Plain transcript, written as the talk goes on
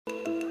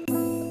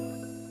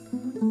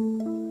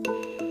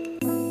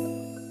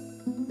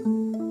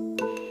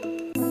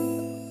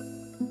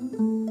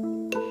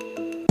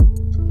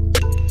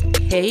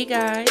Hey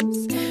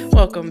guys,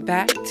 welcome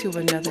back to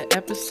another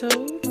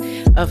episode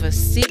of A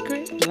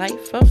Secret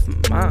Life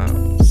of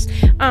Moms.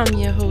 I'm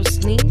your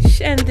host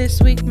Niche, and this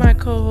week my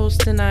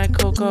co-host and I,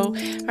 Coco,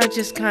 are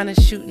just kind of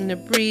shooting the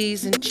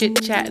breeze and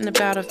chit-chatting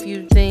about a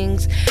few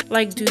things.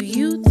 Like, do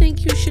you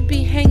think you should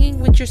be hanging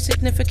with your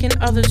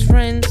significant other's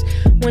friends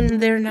when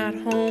they're not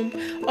home?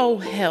 Oh,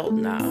 hell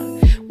nah.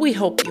 We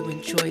hope you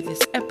enjoy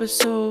this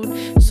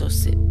episode, so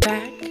sit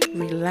back,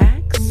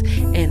 relax,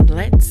 and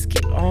let's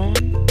get on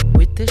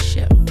with the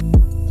show.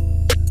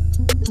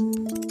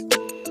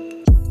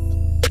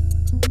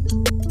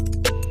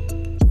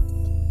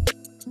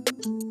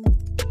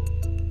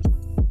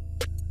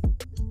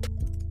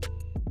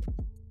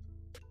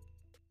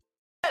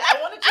 I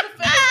wanted you to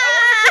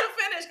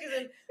finish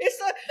because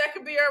that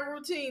could be our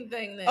routine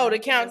thing then. Oh, the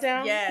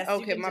countdown? Yes.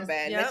 Okay, my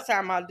bad. Yep. Next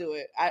time I'll do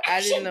it.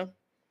 I didn't know.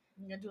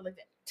 You're going to do it like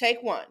that.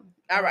 Take one.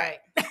 All right.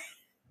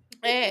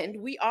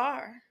 And we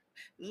are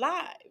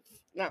live.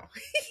 No.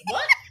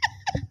 What?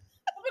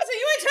 So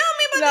you ain't telling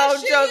me about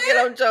that shit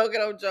I'm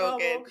joking. Oh,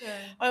 okay.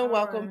 And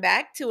welcome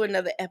back to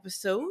another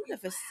episode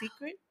of A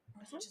Secret.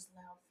 Or is it just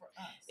loud for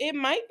us? It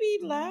might be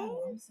loud.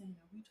 No, I'm saying,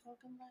 are we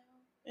talking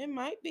loud? It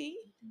might be.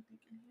 You think they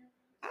can hear us?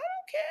 I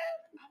don't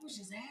care. I was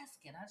just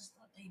asking. I just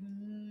thought they...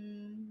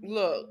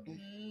 Look.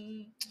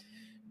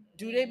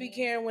 Do they be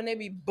caring when they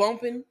be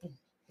bumping?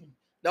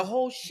 The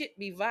whole shit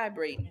be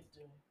vibrating.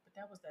 But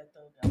that was that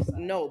thug outside.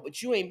 No,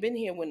 but you ain't been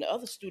here when the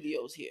other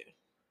studio's here.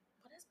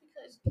 But that's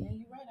because, yeah,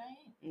 you're right, I ain't.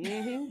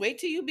 Wait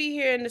till you be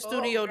here in the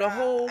studio. Oh, the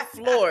whole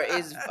floor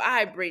is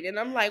vibrating.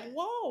 I'm like,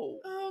 whoa.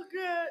 Oh,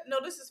 God. No,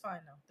 this is fine,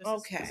 though.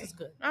 This is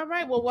good. All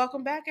right. Well,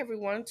 welcome back,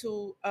 everyone,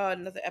 to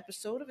another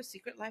episode of A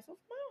Secret Life of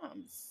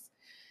Moms.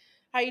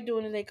 How you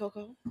doing today,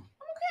 Coco? I'm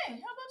okay. How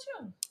about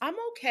you? I'm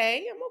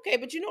okay.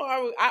 But you know,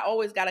 I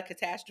always got a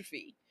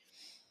catastrophe.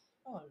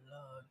 Oh, Lord.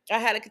 I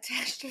had a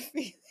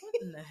catastrophe.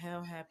 What in the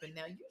hell happened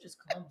now? You just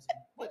clumsy.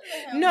 What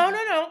the hell No.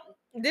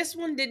 happened? This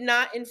one did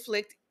not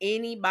inflict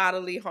any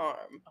bodily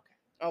harm.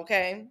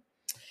 Okay.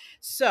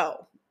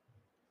 So,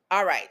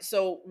 all right.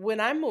 So when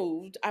I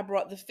moved, I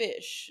brought the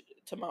fish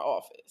to my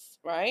office,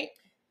 right?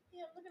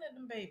 Yeah, I'm looking at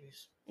them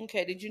babies.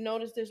 Okay. Did you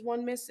notice there's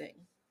one missing?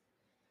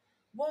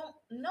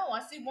 Well, no,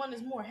 I see one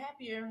is more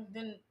happier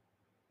than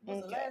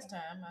was the last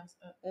time I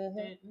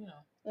did, you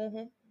know.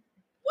 Mm-hmm.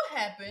 What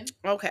happened?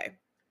 Okay.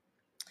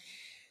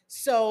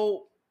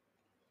 So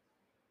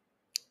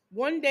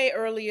one day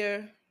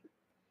earlier,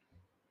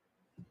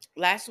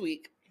 last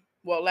week,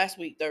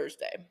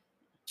 Thursday,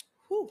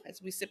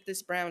 as we sip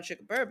this brown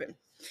sugar bourbon,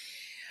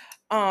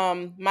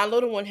 my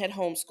little one had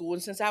homeschooled,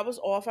 and since I was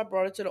off, I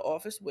brought it to the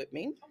office with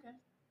me. Okay.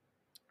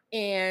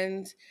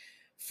 And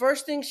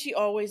first thing she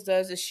always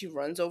does is she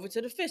runs over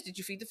to the fish. Did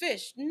you feed the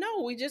fish?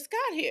 No, we just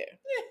got here.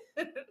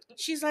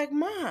 She's like,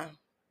 Mom.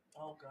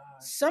 Oh,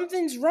 God.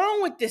 Something's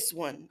wrong with this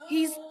one.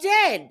 He's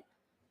dead.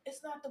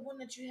 It's not the one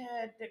that you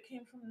had that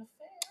came from the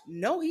fair?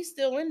 No, he's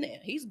still in there.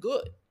 He's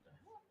good.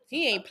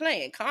 He ain't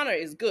playing. Connor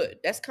is good.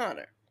 That's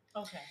Connor.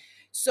 Okay.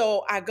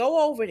 So I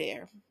go over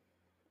there.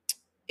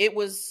 It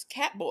was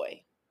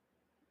Catboy.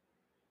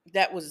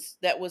 That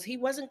was he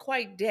wasn't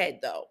quite dead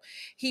though.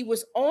 He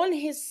was on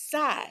his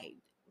side,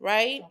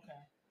 right?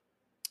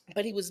 Okay.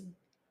 But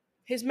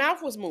his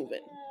mouth was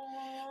moving.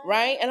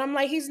 Right? And I'm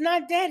like, he's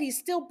not dead. He's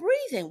still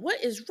breathing.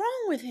 What is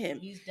wrong with him?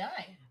 He's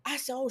dying. I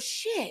said, oh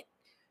shit.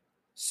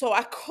 So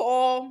I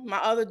call my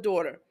other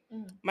daughter.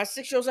 My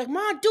 6-year-old's like,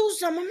 Mom, do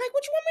something. I'm like,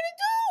 what you want me to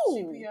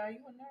do? CPR, you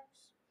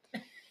a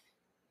nurse?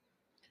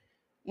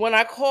 When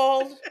I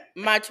called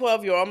my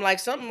 12-year-old, I'm like,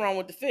 something wrong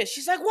with the fish.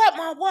 She's like, what,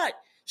 Mom, what?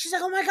 She's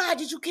like, oh my God,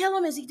 did you kill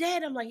him? Is he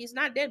dead? I'm like, he's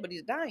not dead, but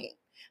he's dying.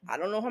 I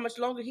don't know how much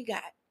longer he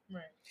got.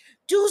 Right.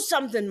 Do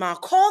something, Mom.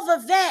 Call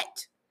the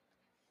vet.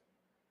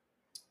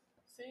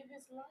 Save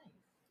his life.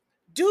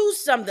 Do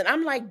something.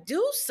 I'm like,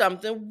 do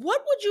something?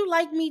 What would you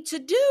like me to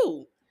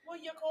do? Well,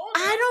 you called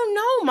I don't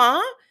know,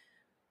 Mom.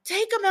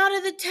 Take him out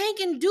of the tank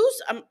and do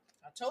something.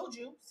 I told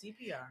you,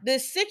 CPR. The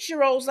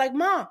 6-year-old's like,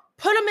 Mom,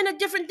 put him in a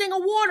different thing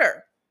of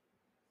water.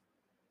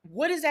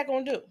 What is that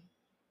going to do?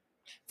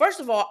 First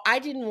of all, I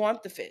didn't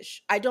want the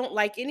fish. I don't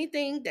like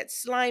anything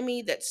that's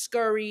slimy, that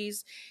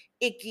scurries,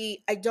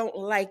 icky. I don't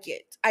like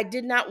it. I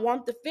did not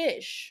want the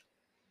fish.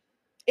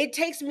 It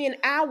takes me an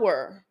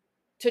hour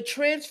to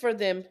transfer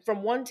them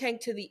from one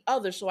tank to the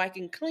other so I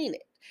can clean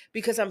it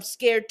because I'm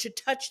scared to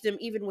touch them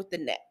even with the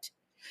net.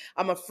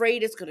 I'm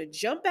afraid it's going to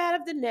jump out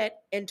of the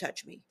net and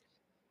touch me.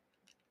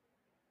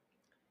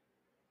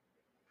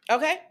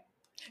 Okay?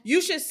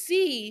 You should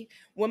see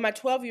when my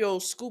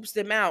 12-year-old scoops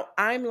them out,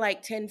 I'm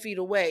like 10 feet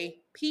away,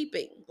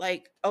 peeping.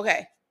 Like,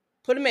 okay,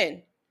 put them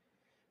in.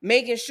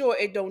 Making sure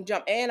it don't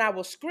jump. And I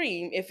will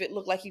scream if it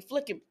looked like he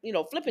flipping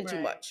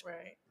too much.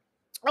 Right.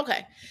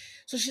 Okay.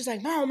 So she's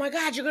like, Mom, oh my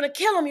God, you're going to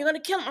kill him. You're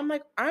going to kill him. I'm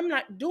like, I'm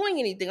not doing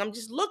anything. I'm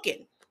just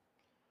looking.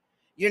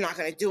 You're not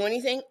going to do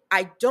anything?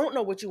 I don't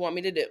know what you want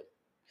me to do.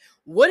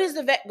 What is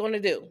the vet going to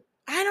do?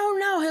 I don't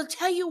know. He'll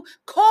tell you,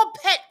 call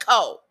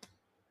Petco.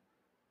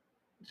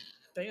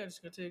 They are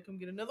just going to tell you, come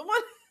get another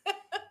one.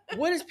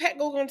 What is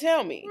Petco going to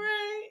tell me?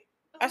 Right.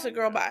 I said,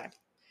 girl, bye.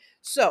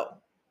 So,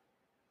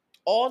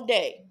 all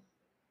day,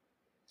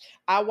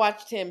 I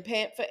watched him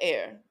pant for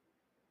air,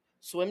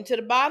 swim to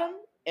the bottom,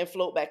 and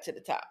float back to the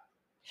top.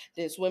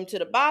 Then swim to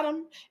the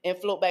bottom and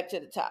float back to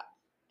the top.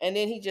 And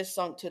then he just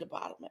sunk to the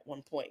bottom at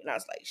one point. And I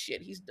was like,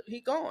 shit,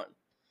 he gone.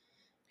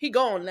 He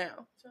gone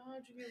now. So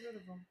how'd you get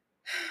rid of him?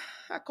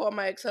 I called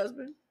my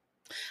ex-husband.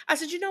 I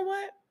said, you know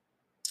what?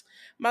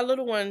 My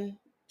little one,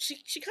 she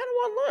kind of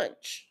want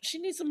lunch. She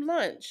needs some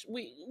lunch.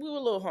 We were a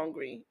little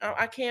hungry.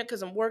 I can't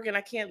because I'm working.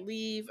 I can't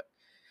leave.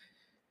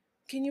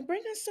 Can you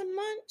bring us some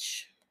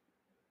lunch?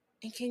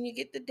 And can you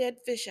get the dead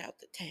fish out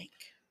the tank?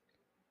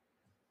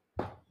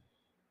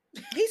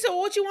 He said,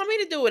 well, what you want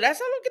me to do with it? I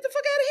said, get the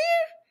fuck out of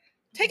here.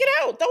 Take it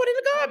out. Throw it in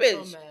the garbage.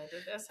 I'm so mad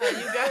that that's how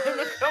you got him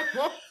to come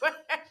over.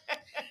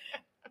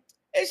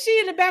 And she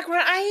in the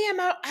background,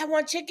 I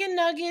want chicken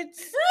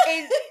nuggets.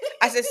 And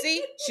I said,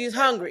 see, she's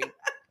hungry.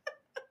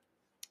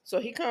 So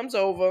he comes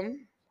over.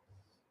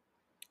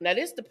 Now,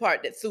 this is the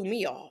part that threw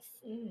me off.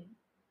 Mm-hmm.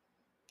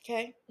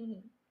 Okay?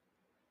 Mm-hmm.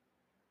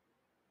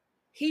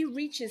 He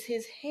reaches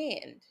his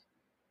hand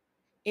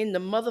in the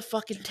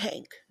motherfucking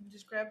tank. You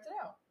just grabbed it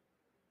out.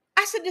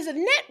 I said, there's a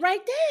net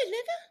right there,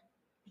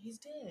 nigga. He's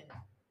dead.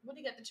 What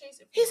do you got to chase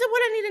it for? He said,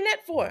 what I need a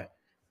net for?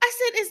 I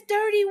said, it's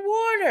dirty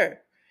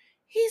water.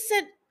 He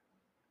said,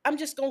 I'm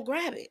just going to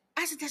grab it.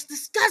 I said, that's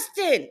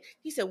disgusting.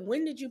 He said,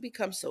 when did you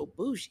become so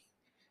bougie?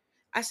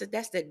 I said,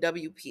 that's that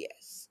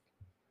WPS.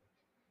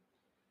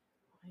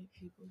 White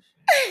people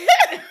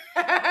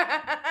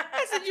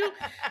I said,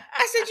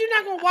 you're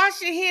not going to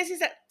wash your hands. He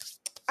said,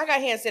 I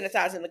got hand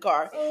sanitizer in the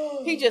car.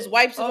 Oh, he just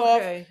wipes it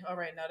off. Okay, all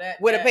right, now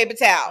with a paper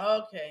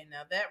towel. Okay,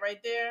 now that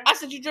right there. I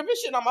said, you dripping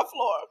shit on my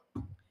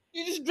floor.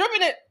 You just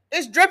dripping it.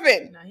 It's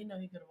dripping. Now he know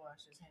he could have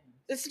washed his hands.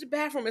 This is the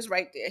bathroom is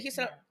right there. He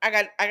said,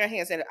 yeah. I got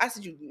hand sanitizer. I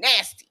said, you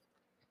nasty.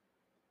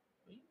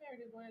 Well, you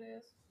married his white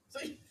ass.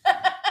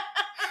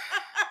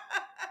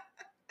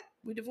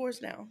 We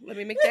divorced now. Let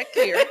me make that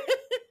clear.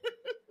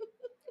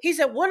 He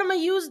said, what am I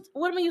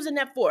using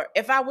that for?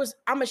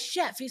 I'm a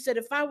chef. He said,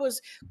 if I was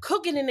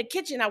cooking in the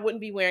kitchen, I wouldn't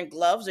be wearing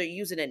gloves or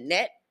using a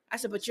net. I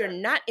said, but you're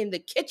not in the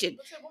kitchen.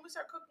 When we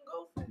start cooking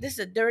goldfish. This is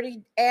a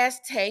dirty ass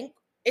tank.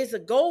 It's a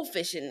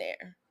goldfish in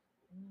there.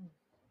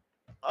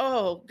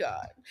 Oh,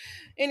 God.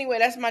 Anyway,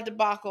 that's my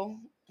debacle.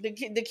 The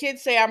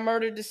kids say I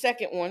murdered the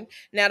second one.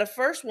 Now, the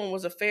first one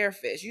was a fair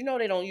fish. You know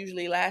they don't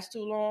usually last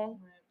too long.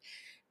 Right.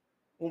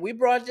 When we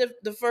brought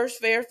the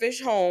first fair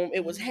fish home,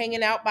 it was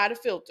hanging out by the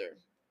filter.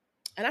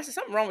 And I said,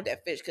 something wrong with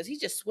that fish because he's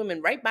just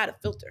swimming right by the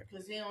filter.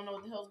 Because he don't know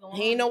what the hell's going on.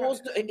 He didn't know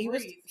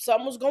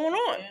something was going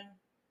on. Yeah.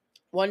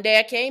 One day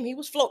I came, he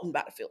was floating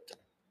by the filter.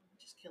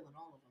 Just killing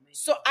all of them.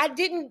 So I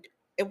didn't,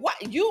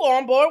 you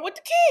on board with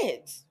the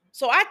kids.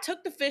 So I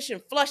took the fish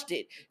and flushed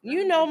it.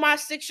 You know my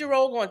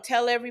 6-year-old gonna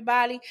tell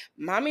everybody,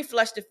 mommy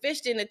flushed the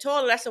fish in the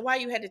toilet. I said, why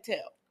you had to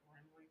tell?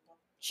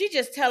 She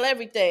just tell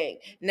everything.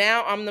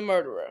 Now I'm the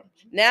murderer.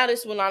 Now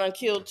this one I done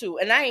killed too.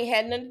 And I ain't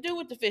had nothing to do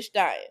with the fish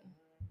dying.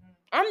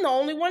 I'm the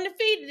only one to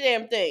feed the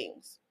damn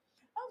things.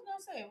 I was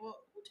gonna say, well,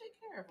 who take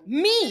care of them?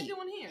 Me. What are you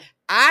doing here?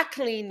 I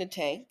clean the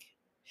tank.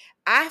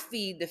 I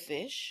feed the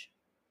fish.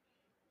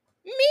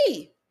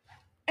 Me.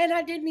 And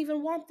I didn't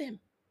even want them.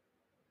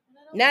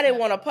 Now they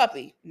want a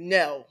puppy.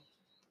 No.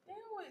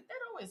 That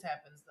always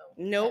happens though.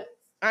 Nope.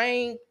 I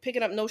ain't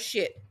picking up no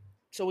shit.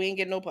 So we ain't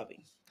getting no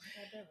puppy.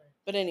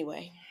 But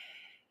anyway,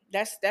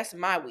 that's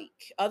my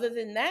week. Other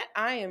than that,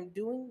 I am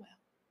doing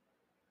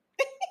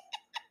well.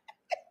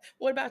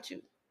 What about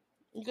you?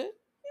 You good?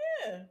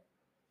 Yeah.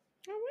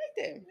 All right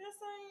then. Yes,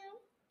 I am.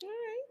 All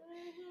right.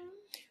 Mm-hmm.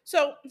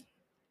 So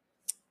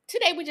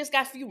today we just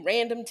got a few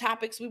random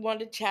topics we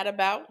wanted to chat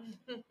about.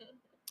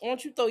 Why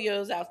don't you throw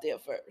yours out there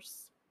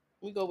first?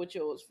 We go with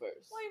yours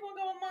first. Why you want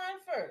to go with mine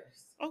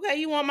first? Okay,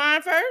 you want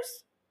mine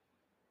first?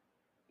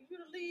 You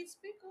the lead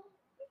speaker.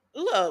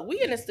 Look,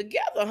 we in this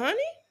together, honey.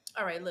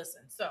 All right,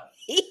 listen. So,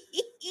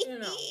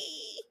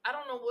 I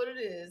don't know what it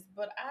is,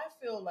 but I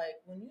feel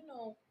like when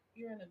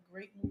you're in a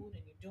great mood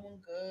and you're doing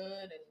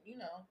good, and you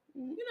know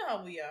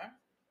how we are.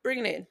 Bring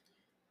it in.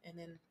 And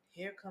then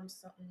here comes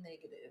something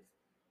negative.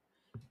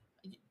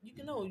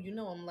 You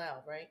know I'm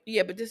loud, right?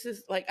 Yeah, but this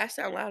is like I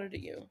sound louder to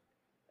you.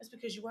 That's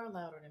because you are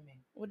louder than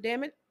me. Well,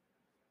 damn it.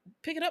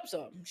 Pick it up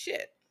some.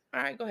 Shit.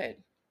 All right, go ahead.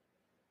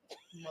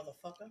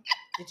 Motherfucker.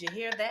 Did you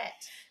hear that?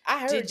 I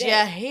heard Did you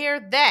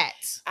hear that?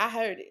 I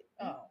heard it.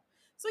 Oh.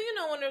 So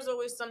when there's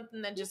always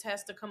something that just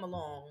has to come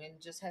along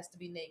and just has to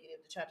be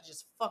negative to try to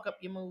just fuck up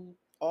your mood.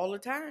 All the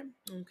time.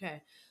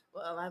 Okay.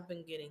 Well, I've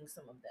been getting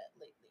some of that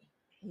lately.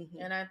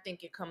 Mm-hmm. And I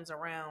think it comes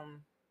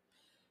around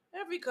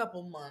every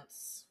couple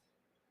months.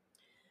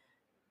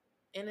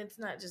 And it's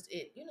not just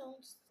it.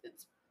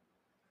 It's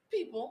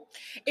people.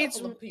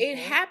 It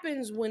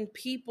happens when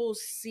people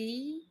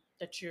see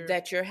that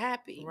you're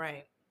happy.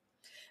 Right.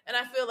 And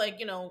I feel like,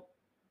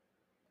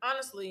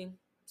 honestly,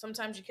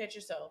 sometimes you catch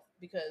yourself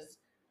because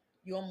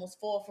you almost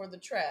fall for the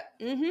trap.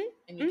 Mm-hmm.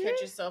 And you catch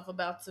yourself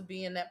about to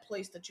be in that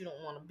place that you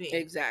don't want to be.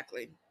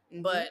 Exactly.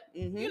 Mm-hmm. But,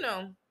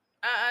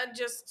 I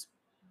just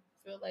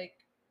feel like,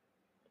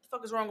 what the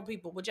fuck is wrong with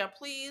people? Would y'all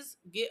please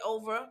get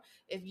over?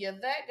 If you're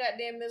that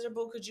goddamn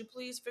miserable, could you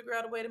please figure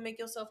out a way to make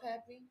yourself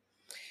happy?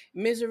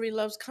 Misery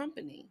loves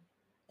company.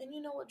 And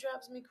you know what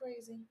drives me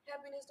crazy?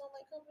 Happiness don't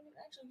like company.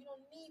 Actually, you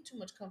don't need too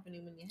much company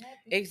when you're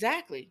happy.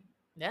 Exactly.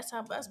 That's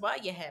why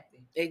you're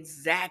happy.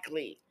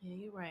 Exactly. Yeah,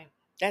 you're right.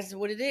 That's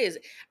what it is.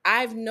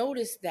 I've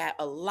noticed that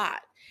a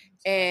lot.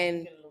 And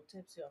I'm getting a little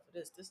tipsy off of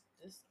this.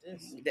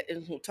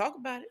 We'll talk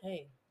about it.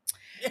 Hey.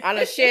 I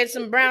done shared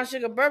some brown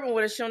sugar bourbon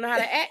with her. She don't know how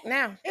to act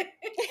now.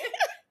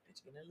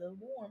 It's getting a little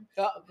warm.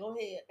 But go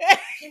ahead.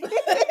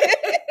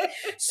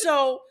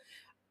 So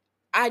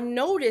I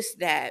noticed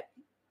that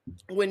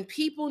when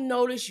people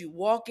notice you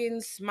walking,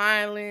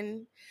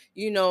 smiling,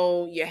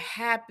 you're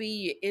happy,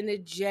 you're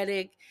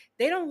energetic,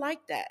 they don't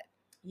like that.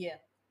 Yeah.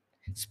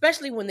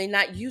 Especially when they're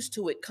not used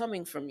to it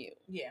coming from you.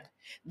 Yeah.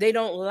 They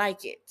don't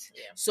like it.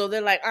 Yeah. So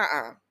they're like,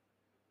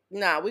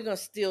 nah, we're going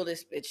to steal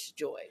this bitch's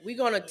joy. We're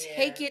going to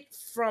take it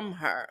from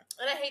her.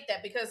 And I hate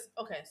that because,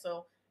 okay,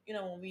 so,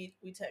 when we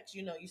text,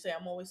 you say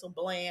I'm always so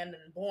bland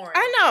and boring.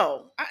 I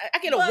know. I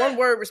get a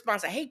one-word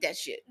response. I hate that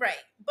shit. Right.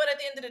 But at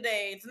the end of the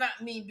day, it's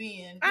not me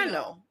being, I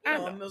know.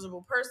 A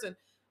miserable person.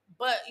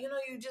 But,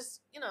 you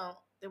just,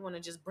 they want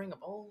to just bring up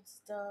old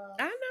stuff.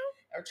 I know.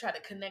 Or try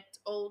to connect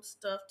old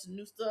stuff to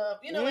new stuff.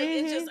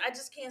 I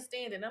just can't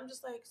stand it. And I'm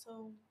just like,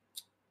 so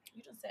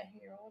you just sat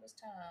here all this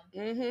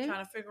time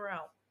trying to figure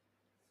out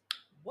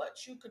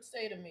what you could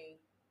say to me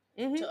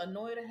to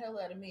annoy the hell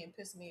out of me and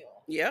piss me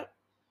off. Yep.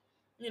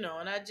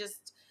 And I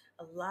just,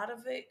 a lot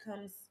of it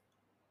comes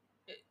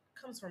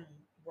from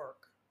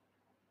work.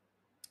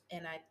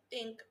 And I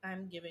think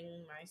I'm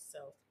giving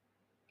myself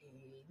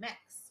a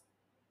max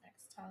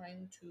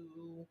time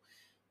to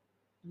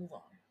move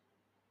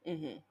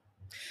on.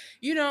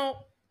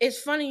 It's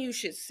funny you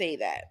should say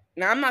that.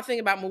 Now, I'm not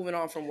thinking about moving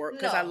on from work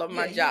because I love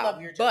my job. You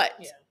love your job. But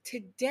yeah.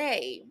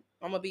 Today,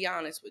 I'm going to be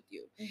honest with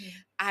you.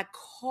 I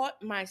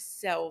caught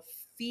myself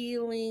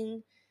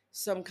feeling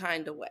some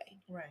kind of way.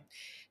 Right.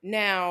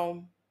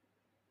 Now,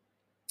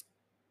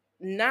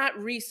 not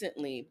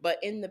recently, but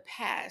in the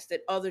past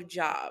at other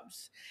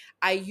jobs,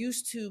 I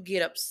used to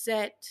get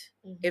upset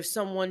if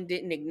someone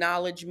didn't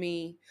acknowledge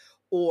me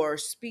or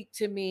speak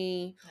to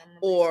me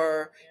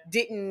or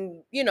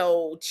didn't,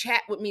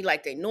 chat with me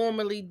like they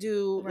normally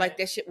do. Right. Like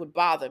that shit would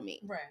bother me.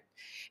 Right.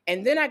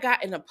 And then I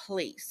got in a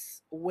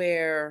place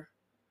where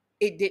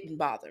it didn't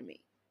bother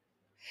me.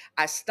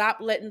 I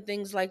stopped letting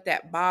things like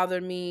that bother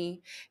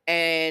me.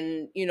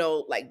 And,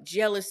 like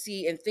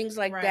jealousy and things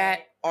like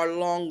that are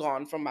long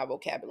gone from my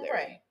vocabulary.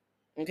 Right.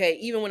 Okay.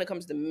 Even when it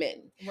comes to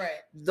men. Right.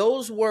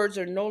 Those words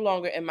are no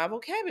longer in my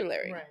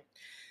vocabulary. Right.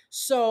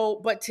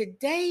 So, but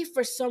today,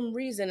 for some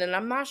reason, and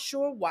I'm not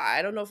sure why,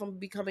 I don't know if I'm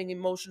becoming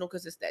emotional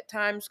because it's that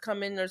time's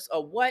coming or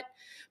what,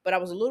 but I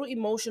was a little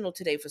emotional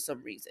today for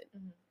some reason.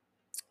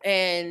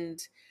 And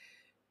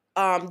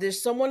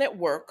there's someone at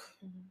work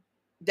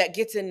that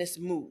gets in this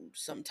mood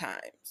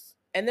sometimes.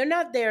 And they're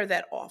not there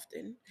that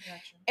often.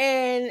 Gotcha.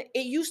 And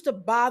it used to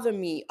bother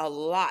me a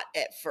lot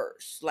at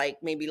first, like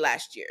maybe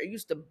last year. It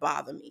used to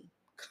bother me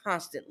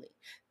constantly.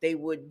 They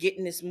would get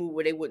in this mood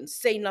where they wouldn't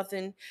say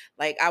nothing.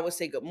 Like I would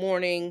say good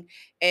morning,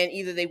 and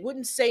either they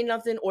wouldn't say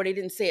nothing or they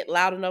didn't say it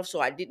loud enough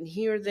so I didn't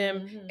hear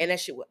them. And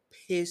that shit would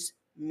piss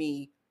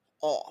me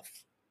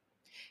off.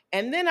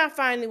 And then I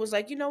finally was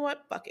like, you know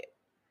what? Fuck it.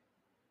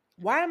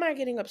 Why am I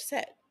getting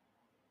upset?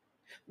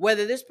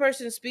 Whether this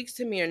person speaks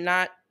to me or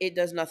not, it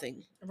does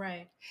nothing.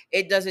 Right.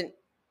 It doesn't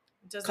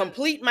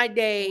complete my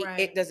day. Right.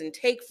 It doesn't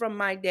take from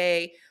my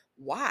day.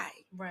 Why?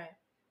 Right.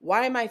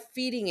 Why am I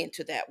feeding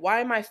into that? Why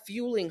am I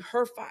fueling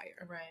her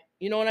fire? Right.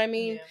 You know what I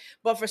mean? Yeah.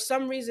 But for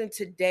some reason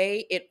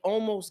today, it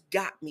almost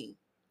got me.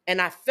 And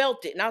I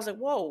felt it. And I was like,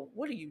 whoa,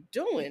 what are you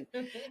doing?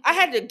 I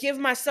had to give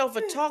myself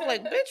a talk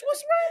like, bitch,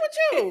 what's wrong with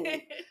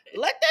you?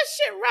 Let that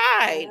shit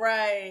ride.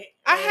 Right.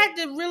 I had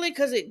to really,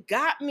 because it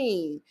got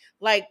me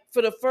like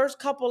for the first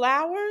couple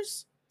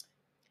hours.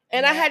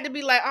 And I had to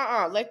be like,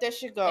 let that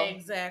shit go.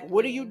 Exactly.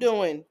 What are you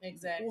doing?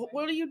 Exactly.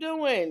 What are you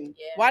doing?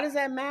 Yeah. Why does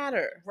that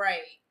matter?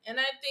 Right. And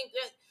I think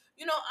that,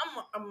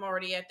 I'm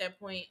already at that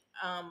point.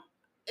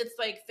 It's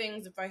like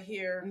things if I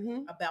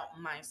hear about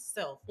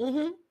myself,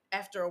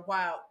 after a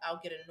while,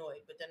 I'll get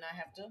annoyed. But then I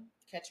have to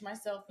catch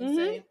myself and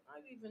say, are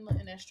you even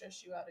letting that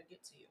stress you out or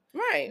get to you?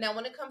 Right. Now,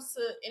 when it comes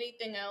to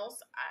anything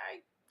else,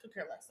 I could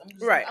care less.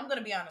 I'm going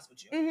to be honest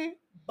with you.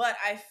 But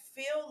I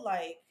feel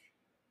like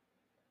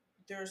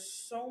there's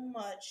so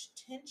much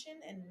tension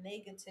and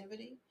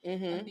negativity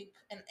and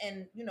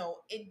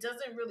it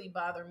doesn't really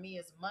bother me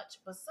as much,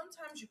 but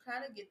sometimes you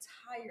kind of get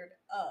tired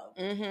of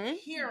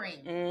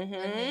hearing the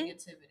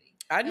negativity.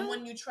 I know. And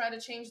when you try to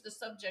change the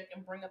subject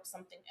and bring up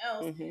something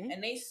else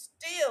and they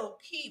still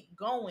keep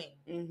going,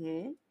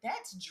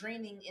 that's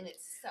draining in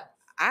itself.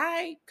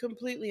 I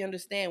completely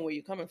understand where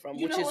you're coming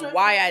from, which is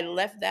why I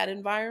left that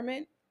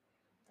environment.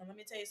 And let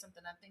me tell you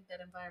something, I think that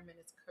environment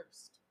is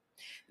cursed.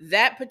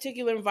 That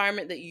particular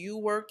environment that you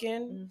work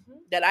in,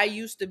 that I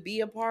used to be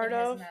a part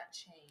of,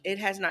 it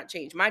has not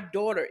changed. My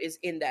daughter is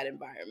in that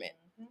environment,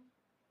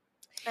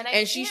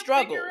 and she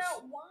struggles. Figure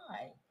out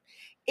why.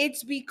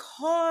 It's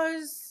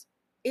because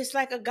it's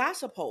like a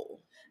gossip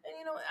hole.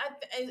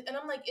 And and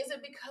I'm like, is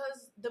it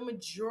because the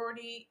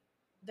majority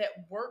that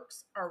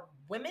works are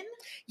women?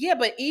 Yeah,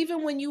 but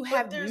even when you But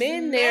have there's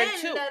men there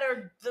men too, that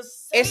are the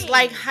same. it's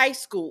like high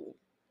school.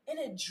 And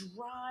it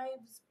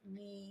drives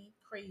me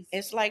crazy.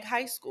 It's like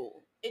high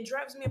school. It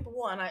drives me up a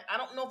wall. And I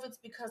don't know if it's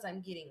because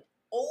I'm getting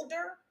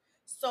older.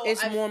 So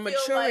It's I more feel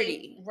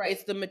maturity. like, right.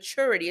 It's the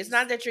maturity. It's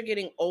not that you're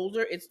getting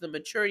older, it's the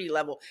maturity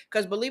level.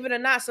 Because believe it or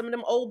not, some of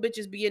them old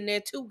bitches be in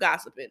there too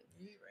gossiping.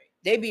 You're right.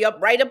 They be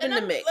right up And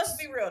in the mix. Let's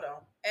be real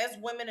though. As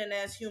women and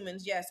as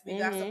humans, yes, we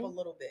gossip a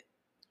little bit.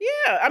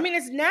 Yeah, I mean,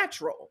 it's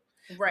natural.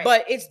 Right.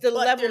 But it's the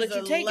But level there's that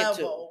you a take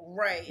level, it to.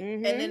 right.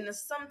 And then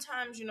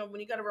sometimes,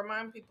 when you got to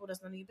remind people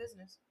that's none of your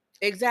business.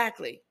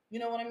 Exactly. You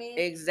know what I mean?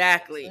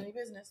 Exactly. It's none of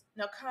your business.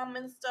 Now,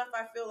 common stuff,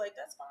 I feel like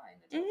that's fine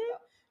to talk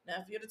about.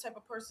 Now, if you're the type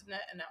of person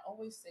that, and I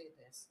always say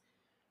this,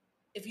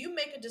 if you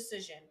make a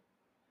decision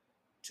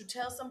to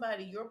tell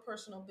somebody your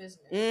personal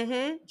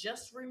business,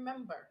 just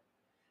remember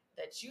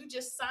that you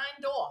just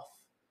signed off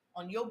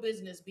on your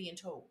business being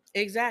told.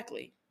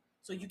 Exactly.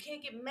 So you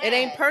can't get mad. It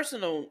ain't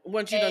personal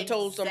once you done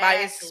told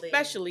somebody,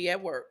 especially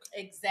at work.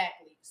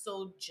 Exactly.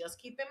 So just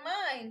keep in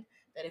mind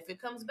that if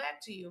it comes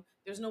back to you,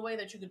 there's no way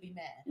that you could be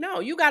mad. No,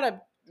 you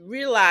gotta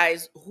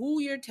realize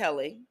who you're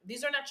telling.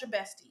 These are not your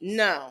besties.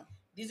 No.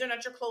 These are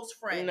not your close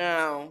friends.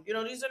 No.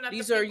 These are not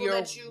these the are people your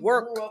that you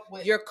work, grew up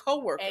with. your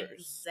coworkers.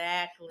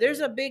 Exactly.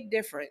 There's a big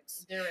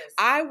difference. There is.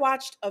 I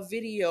watched a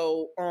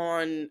video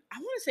on, I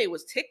want to say it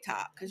was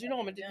TikTok, because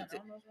I'm addicted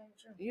to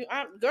you.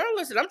 Girl,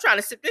 listen, I'm trying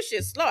to sip this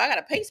shit slow. I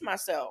gotta pace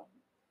myself.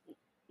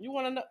 You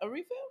want a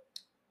refill?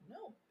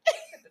 No. I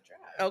got to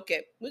drive.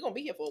 Okay, we're gonna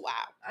be here for a while.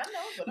 I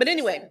know, but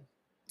anyway,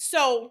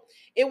 so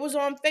it was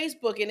on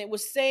Facebook and it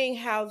was saying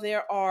how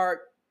there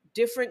are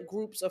different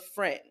groups of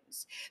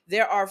friends.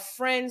 There are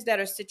friends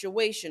that are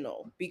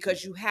situational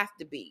because you have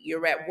to be.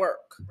 You're at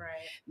work.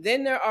 Right.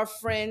 Then there are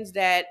friends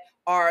that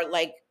are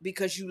like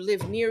because you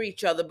live near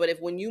each other, but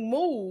if when you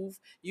move,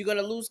 you're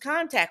gonna lose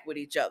contact with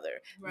each other.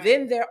 Right.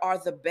 Then there are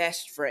the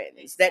best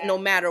friends that no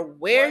matter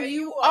where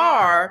you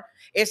are,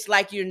 it's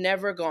like you're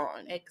never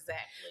gone.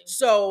 Exactly.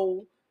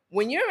 So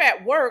when you're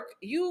at work,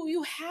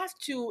 you have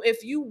to,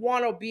 if you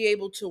want to be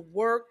able to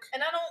work,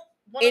 and I don't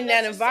in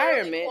that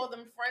environment, call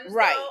them friends.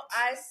 Right. Though.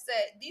 I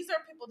said these are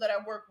people that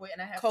I work with,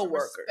 and I have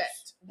coworkers. To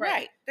respect.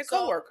 Right. They're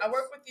coworkers. I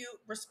work with you,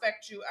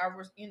 respect you.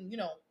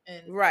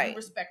 And right. You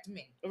respect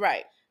me.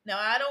 Right. Now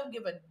I don't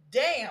give a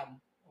damn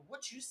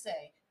what you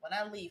say when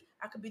I leave.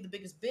 I could be the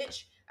biggest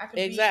bitch. I could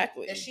be that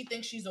she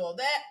thinks she's all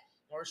that,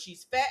 or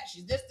she's fat.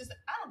 She's this.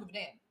 I don't give a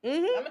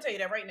damn. I'm gonna tell you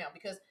that right now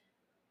because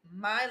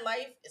my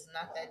life is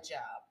not that job.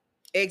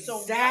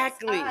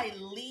 Exactly. So once I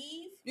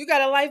leave, you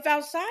got a life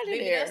outside of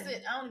there. That's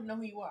it. I don't even know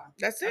who you are.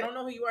 That's it. I don't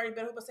know who you are. You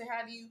better hope I say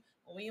hi to you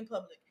when we in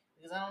public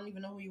because I don't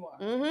even know who you are.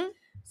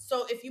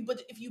 So if you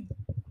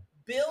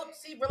build,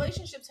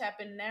 relationships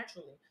happen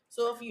naturally.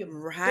 So if you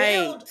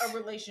build a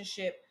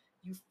relationship,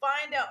 you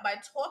find out by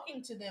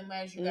talking to them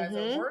as you guys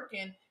are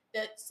working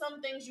that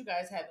some things you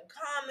guys have in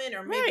common,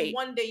 or maybe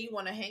one day you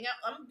want to hang out.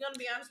 I'm gonna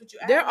be honest with you.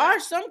 There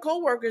are some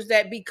coworkers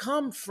that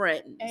become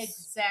friends.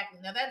 Exactly.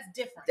 Now that's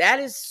different.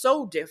 That is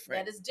so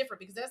different. That is different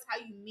because that's how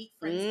you meet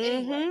friends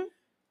anyway.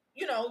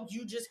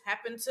 You just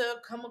happen to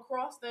come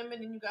across them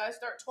and then you guys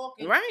start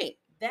talking. Right.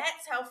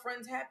 That's how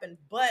friends happen.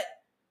 But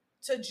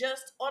to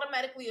just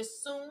automatically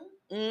assume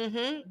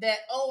that,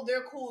 oh,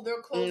 they're cool,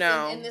 they're close,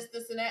 and this,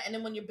 and that, and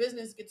then when your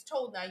business gets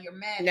told, now you're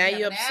mad. Now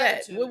you're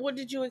upset. Well, what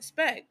did you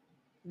expect?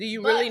 Do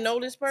you really know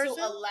this person?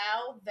 To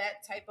allow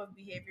that type of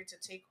behavior to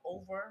take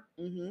over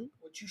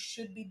what you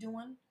should be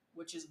doing,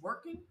 which is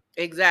working.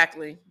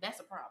 Exactly.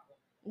 That's a problem.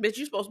 But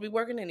you're supposed to be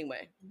working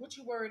anyway. What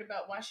you worried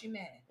about? Why she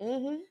mad?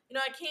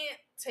 I can't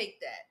take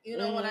that.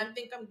 When I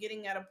think I'm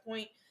getting at a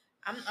point,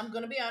 I'm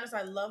gonna be honest.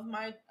 I love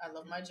my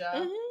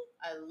job.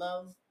 I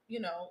love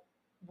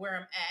where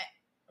I'm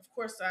at. Of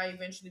course, I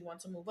eventually want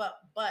to move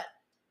up, but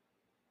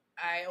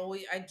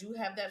I do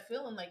have that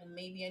feeling like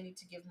maybe I need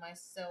to give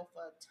myself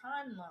a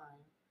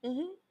timeline.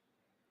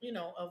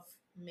 Of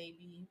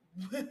maybe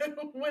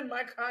when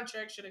my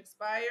contract should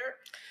expire.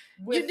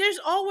 There's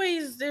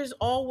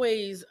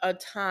always a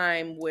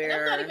time where,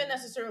 and I'm not even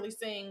necessarily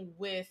saying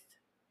with.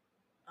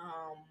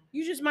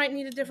 You just might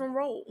need a different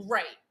role.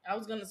 Right. I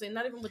was gonna say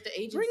not even with the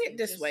agency. Bring it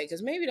this way,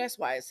 because maybe that's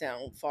why it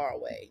sounds far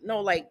away.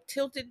 No, like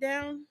tilt it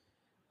down.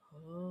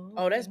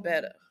 Oh, that's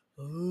better.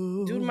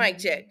 Do the mic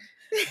check.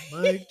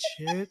 Mic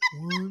check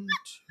 1,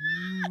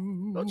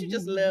 2. Don't you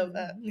just love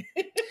that?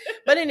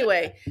 But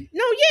anyway,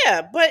 no,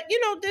 yeah, but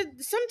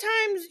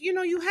sometimes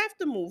you have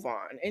to move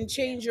on and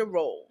change your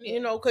role.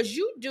 Because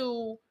you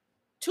do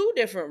 2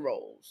 different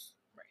roles.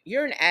 Right.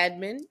 You're an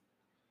admin,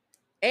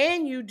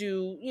 and you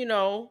do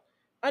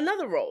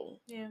another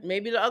role. Yeah.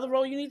 Maybe the other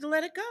role you need to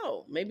let it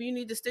go. Maybe you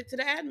need to stick to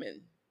the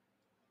admin.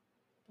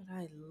 But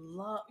I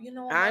love,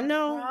 I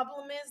know.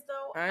 Problem is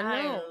though,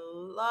 I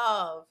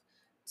love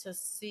to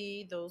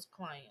see those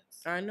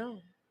clients. I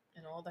know.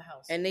 In all the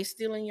houses. And they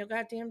stealing your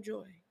goddamn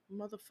joy,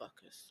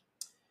 motherfuckers.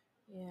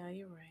 Yeah,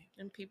 you're right.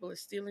 And people are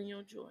stealing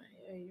your joy.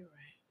 Yeah, you're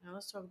right. Now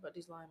let's talk about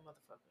these lying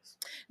motherfuckers.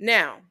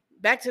 Now,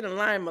 back to the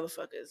lying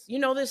motherfuckers. You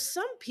know, there's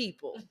some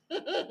people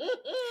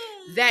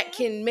that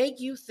can make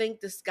you think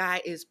the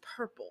sky is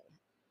purple.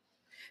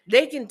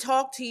 They can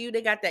talk to you.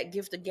 They got that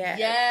gift of gab.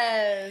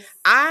 Yes.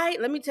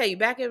 Let me tell you,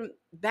 back in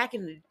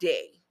the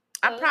day,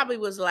 I probably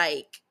was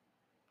like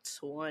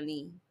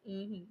 20,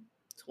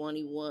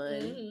 21.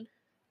 Mm-hmm.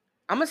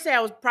 I'm gonna say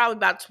I was probably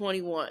about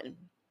 21.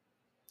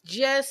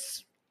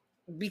 Just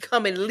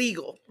becoming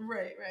legal.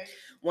 Right.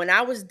 When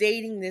I was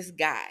dating this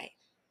guy.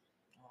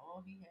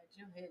 Oh, he had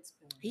your head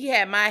spinning. He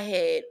had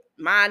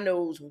my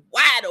nose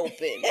wide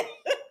open.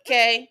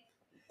 Okay?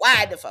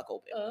 Wide the fuck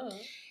open. Uh-huh.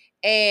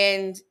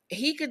 And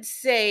he could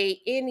say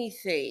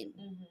anything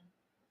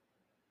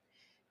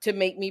to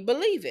make me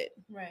believe it.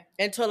 Right.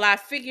 Until I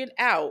figured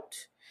out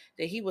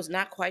that he was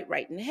not quite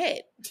right in the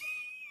head.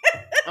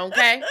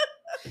 Okay?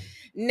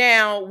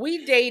 Now,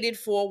 we dated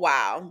for a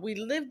while. We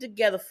lived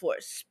together for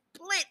a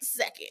split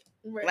second.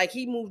 Right. Like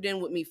he moved in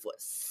with me for a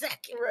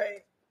second.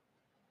 Right.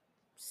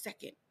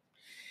 Second.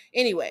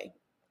 Anyway,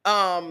 he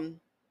lied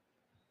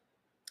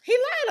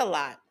a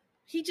lot.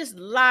 He just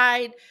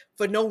lied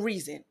for no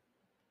reason.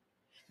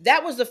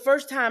 That was the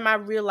first time I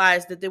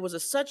realized that there was a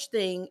such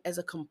thing as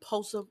a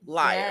compulsive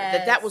liar.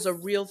 Yes. That was a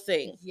real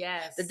thing.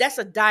 Yes. That's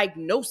a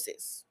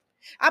diagnosis.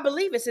 I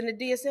believe it's in the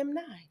DSM-9.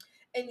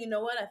 And you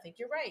know what? I think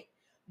you're right.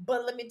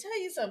 But let me tell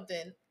you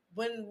something.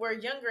 When we're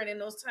younger and in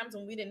those times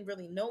when we didn't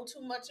really know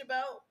too much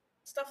about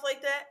stuff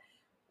like that,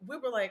 we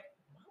were like,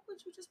 why would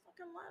you just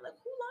fucking lie? Like,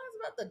 who lies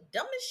about the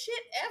dumbest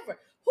shit ever?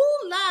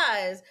 Who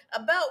lies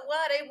about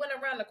why they went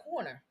around the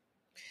corner?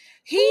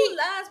 Who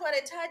lies why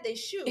they tied their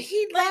shoe?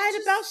 He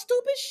lied about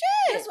stupid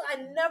shit. That's why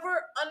I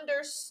never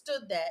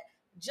understood that.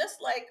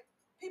 Just like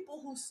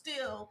people who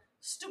steal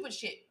stupid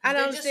shit. I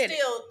don't just understand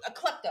steal a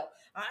klepto.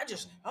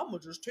 I'm gonna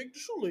just take the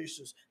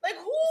shoelaces. Like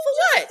who?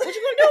 For what? What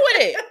you gonna do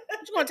with it?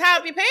 You gonna tie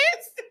up your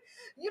pants?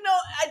 You know,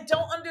 I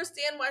don't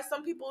understand why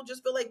some people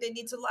just feel like they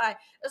need to lie,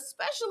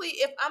 especially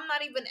if I'm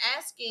not even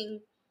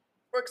asking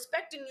or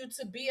expecting you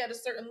to be at a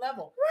certain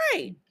level.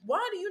 Right.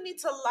 Why do you need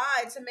to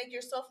lie to make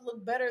yourself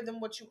look better than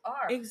what you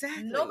are?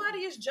 Exactly.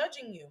 Nobody is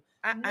judging you.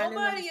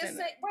 Nobody is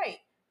saying, right,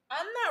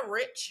 I'm not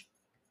rich.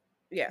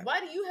 Yeah.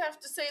 Why do you have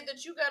to say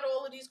that you got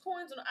all of these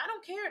coins? And I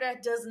don't care.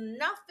 That does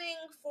nothing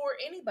for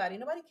anybody.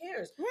 Nobody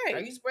cares. Right.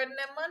 Are you spreading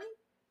that money?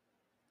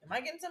 Am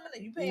I getting some of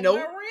that? You paying my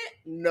rent?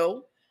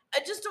 No. I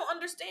just don't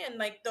understand.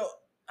 Like,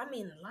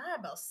 lie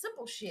about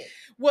simple shit.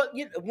 Well,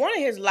 one of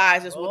his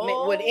lies is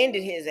what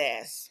ended his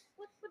ass.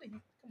 What are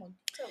you?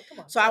 Come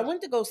on. So I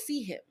went to go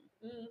see him.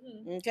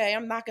 Mm-hmm. Okay,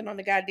 I'm knocking on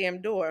the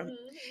goddamn door,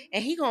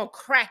 and he gonna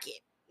crack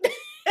it.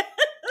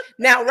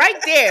 Now, right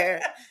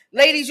there,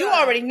 ladies, you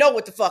already know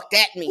what the fuck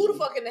that means. Who the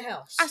fuck in the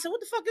house? I said, what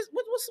the fuck is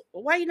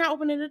why you not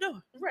opening the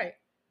door? Right.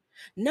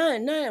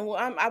 None. Well,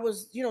 I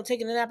was,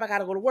 taking a nap. I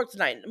gotta go to work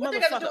tonight. What they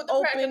gotta do with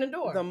the crack in the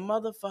door? The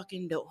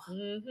motherfucking door.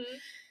 Mm-hmm.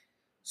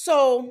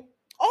 So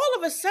all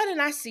of a sudden,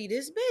 I see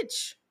this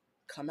bitch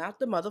come out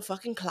the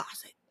motherfucking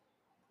closet.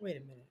 Wait a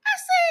minute. I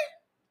said,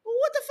 well,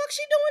 what the fuck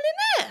she doing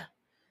in there?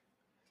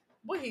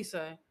 What he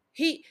say?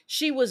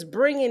 She was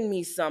bringing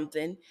me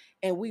something,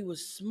 and we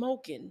was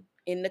smoking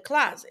in the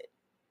closet.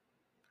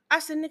 I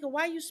said, nigga,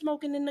 why you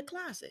smoking in the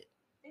closet?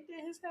 Ain't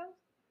that his house?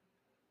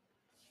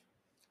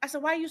 I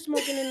said, why you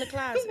smoking in the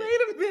closet? Wait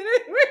a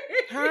minute.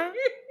 Huh?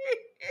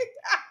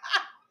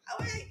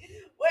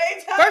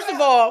 Wait. First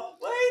of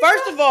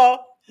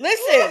all,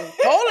 listen.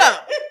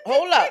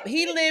 Hold up.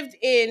 He lived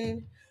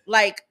in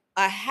like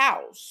a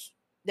house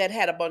that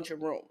had a bunch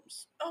of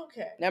rooms.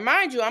 Okay. Now,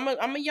 mind you, I'm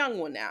a young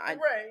one now.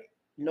 Right.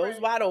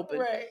 Nose wide open.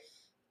 Right.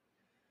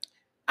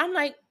 I'm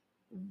like,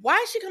 why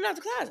is she coming out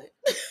the closet?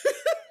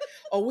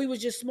 Oh, we was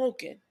just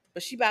smoking,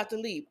 but she about to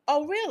leave.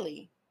 Oh,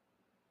 really?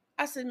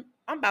 I said,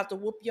 I'm about to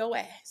whoop your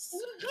ass.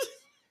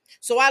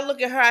 So I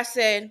look at her, I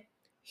said,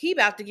 he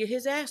about to get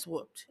his ass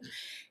whooped.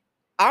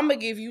 I'm going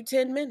to give you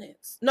 10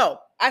 minutes. No,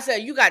 I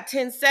said, you got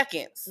 10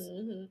 seconds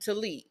to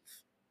leave.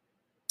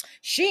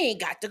 She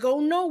ain't got to go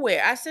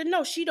nowhere. I said,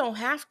 no, she don't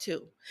have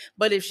to.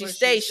 But if she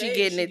stays, she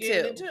getting it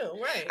too.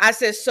 Right. I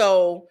said,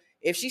 so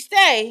if she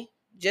stay,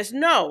 just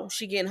know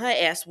she getting her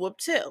ass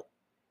whooped too.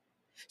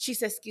 She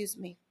said, excuse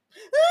me.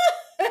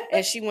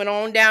 And she went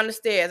on down the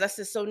stairs. I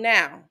said, so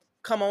now,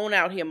 come on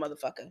out here,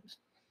 motherfucker.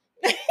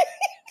 We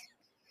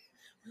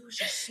was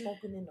just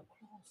smoking in the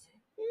closet.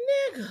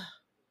 Nigga.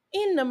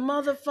 In the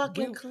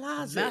motherfucking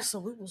closet. Massa,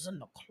 we was in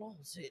the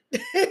closet.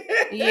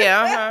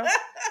 Yeah,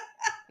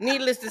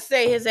 Needless to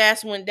say, his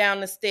ass went down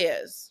the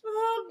stairs.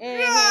 Oh,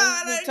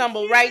 God. He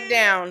tumbled right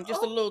down,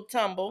 just a little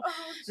tumble.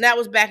 And that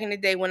was back in the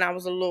day when I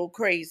was a little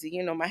crazy.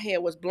 My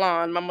hair was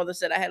blonde. My mother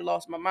said I had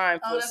lost my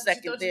mind for a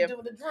second there.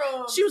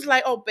 She was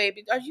like, oh,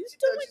 baby, are you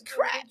doing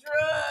crack?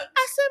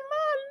 I said,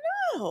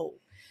 Mom, no.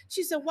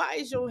 She said, why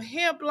is your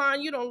hair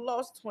blonde? You done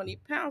lost 20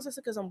 pounds. I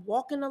said, because I'm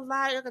walking a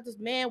lot. I got this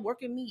man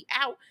working me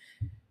out.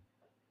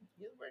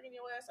 You're working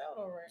your ass out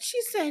all right. She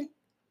said,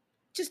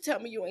 just tell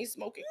me you ain't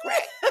smoking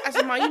crack. I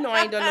said, Mom,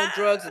 I ain't done no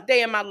drugs a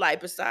day in my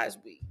life besides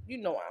weed. I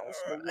don't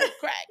smoke no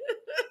crack.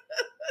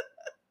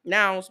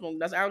 Now I don't smoke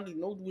nothing. I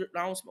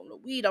don't smoke no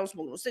weed. I don't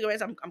smoke no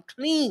cigarettes. I'm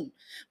clean.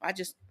 I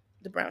just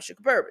the brown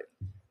sugar bourbon.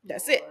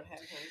 That's Lord, it. have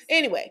mercy.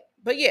 Anyway,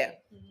 but yeah,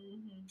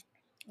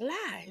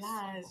 Lies,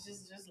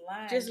 just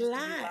lying, Just to be lies.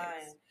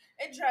 lying.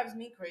 It drives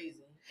me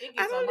crazy. It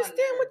I gets don't on my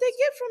understand what they nerves.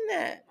 get from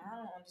that. I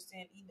don't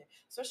understand either,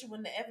 especially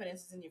when the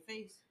evidence is in your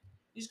face.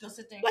 You just gonna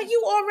sit there and Like keep,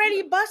 you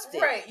already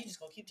busted. right? You just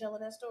gonna keep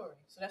telling that story,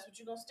 so that's what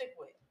you're gonna stick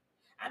with.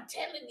 I'm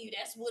telling you,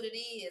 that's what it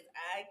is.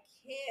 I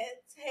can't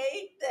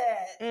take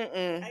that.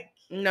 I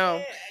can't. No.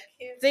 I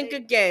can't Think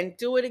take again.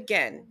 Do it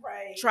again.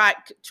 Right.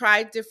 Try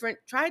a different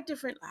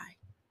lie.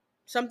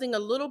 Something a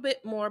little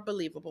bit more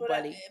believable,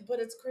 buddy. But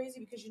it's crazy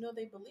because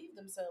they believe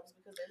themselves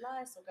because they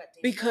lie so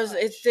goddamn Because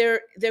much. it's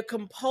their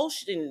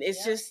compulsion.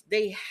 It's just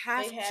they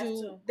have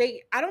to.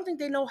 I don't think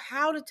they know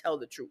how to tell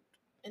the truth.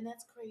 And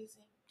that's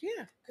crazy.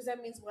 Yeah. Because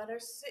that means while they're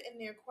sitting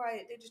there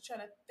quiet, they're just trying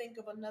to think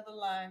of another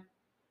lie.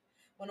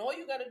 When all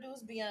you got to do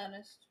is be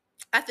honest.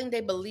 I think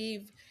they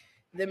believe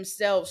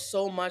themselves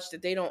so much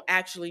that they don't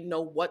actually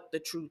know what the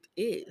truth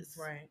is.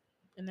 Right.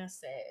 And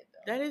that's sad,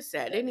 though. That is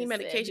sad. They need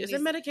medication. Is there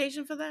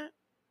medication for that?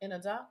 And a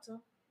doctor.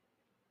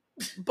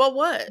 But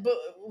what? But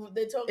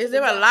they told Is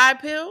there a lie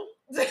pill?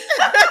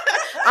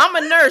 I'm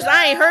a nurse.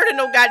 I ain't heard of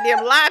no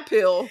goddamn lie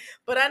pill.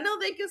 But I know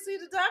they can see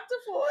the doctor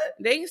for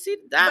it. They can see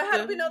the doctor. But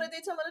how do we know that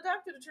they're telling the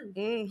doctor the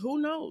truth?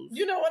 Who knows?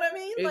 You know what I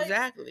mean?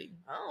 Exactly.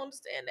 Like, I don't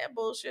understand that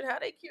bullshit. How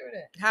they cure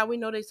that? How we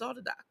know they saw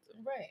the doctor?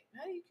 Right.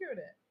 How do you cure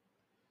that?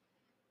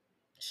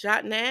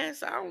 Shot in the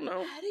ass? I don't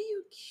know. How do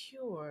you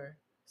cure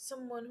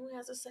someone who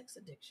has a sex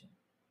addiction?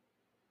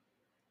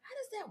 How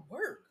does that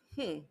work?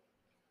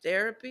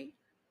 Therapy?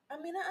 I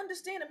mean, I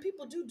understand, and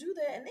people do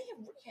that, and they have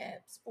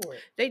rehabs for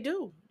it. They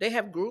do. They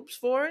have groups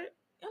for it.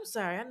 I'm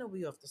sorry, I know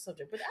we off the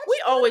subject, but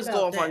we always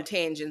go off on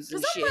tangents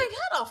and shit. I'm like,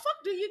 how the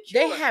fuck do you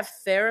cure? They have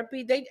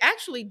therapy. They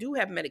actually do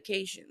have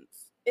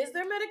medications. Is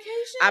there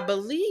medication? I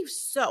believe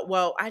so.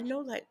 Well, I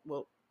know,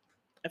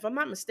 if I'm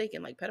not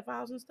mistaken, like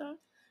pedophiles and stuff.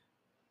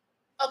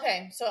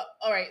 Okay, so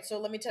all right, so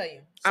let me tell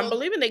you. So I'm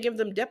believing they give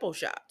them depot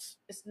shots.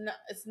 It's not.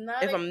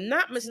 If I'm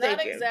not mistaken,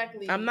 not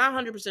exactly. I'm not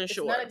 100% sure. It's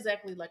not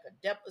exactly like a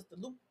depot. It's the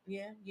loop.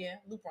 Yeah,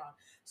 Lupron.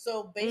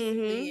 So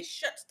basically, it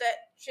shuts that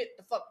shit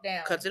the fuck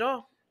down. Cuts it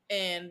off.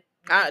 And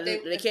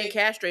they can't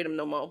castrate them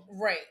no more.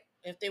 Right.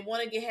 If they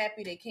want to get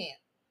happy, they can't.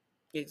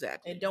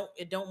 Exactly.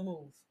 It don't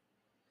move.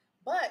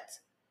 But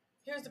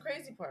here's the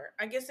crazy part.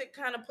 I guess it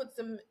kind of puts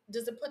them.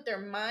 Does it put their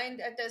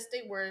mind at that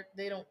state where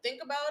they don't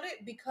think about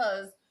it?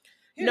 Because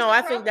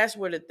I think that's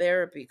where the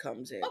therapy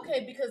comes in.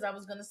 Okay, because I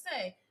was gonna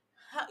say,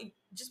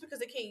 just because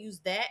they can't use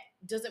that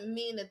doesn't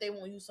mean that they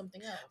won't use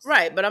something else.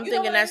 Right, but I'm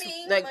thinking that's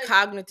like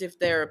cognitive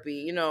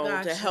therapy,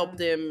 to help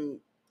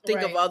them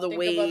think of other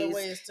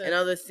ways and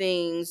other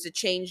things to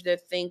change their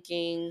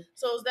thinking.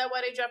 So is that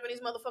why they dropping these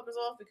motherfuckers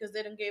off? Because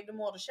they done gave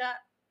them all the shot?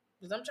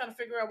 Because I'm trying to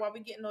figure out why we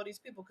getting all these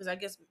people. Because I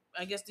guess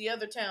the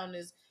other town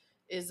is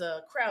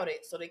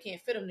crowded, so they can't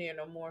fit them there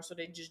no more. So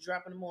they just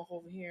dropping them off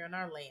over here in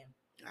our land.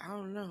 I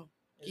don't know.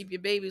 Keep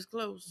your babies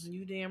close.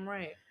 You damn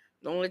right.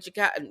 Don't let your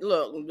cat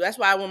look. That's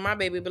why I want my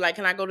baby to be like,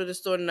 "Can I go to the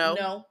store?"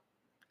 No.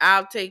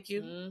 I'll take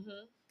you. Mm-hmm.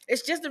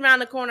 It's just around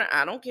the corner.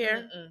 I don't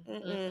care.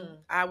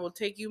 I will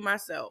take you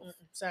myself.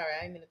 Sorry,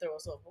 I didn't mean to throw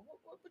us off. But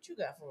what you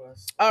got for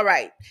us? All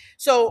right.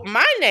 So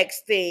my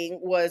next thing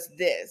was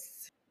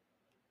this: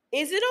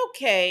 is it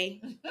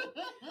okay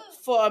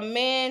for a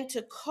man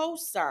to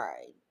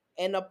co-sign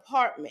an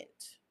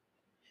apartment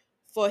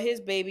for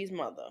his baby's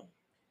mother?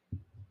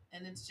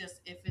 And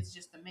if it's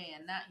just a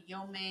man, not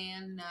your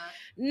man, not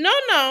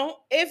No.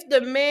 If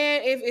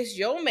it's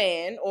your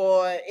man,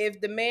 or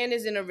if the man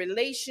is in a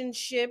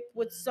relationship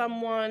with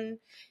someone,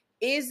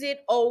 is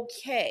it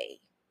okay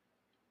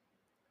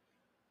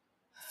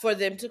for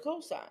them to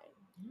co-sign?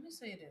 Let me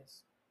say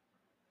this.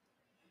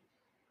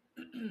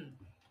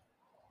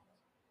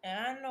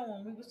 And I know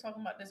when we was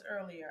talking about this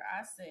earlier,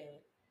 I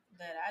said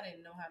that I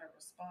didn't know how to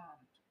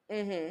respond.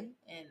 And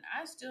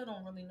I still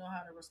don't really know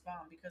how to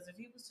respond, because if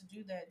he was to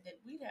do that,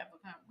 we'd have to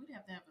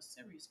have a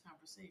serious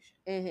conversation.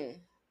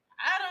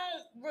 I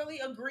don't really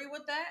agree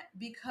with that,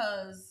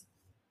 because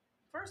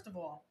first of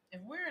all, if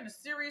we're in a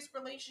serious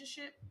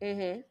relationship, you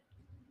ain't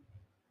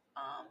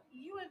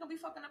gonna be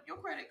fucking up your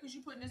credit because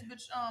you putting this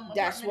bitch.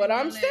 That's what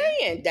I'm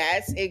saying.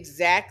 That's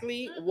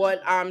exactly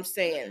what I'm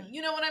saying.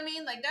 You know what I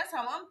mean? Like, that's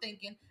how I'm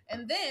thinking.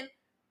 And then,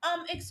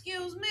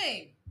 excuse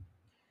me.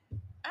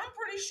 I'm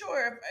pretty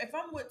sure if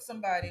I'm with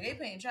somebody, they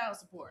paying child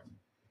support,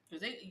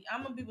 because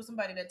I'm gonna be with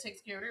somebody that takes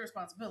care of their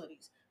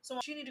responsibilities. So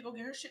she need to go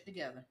get her shit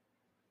together,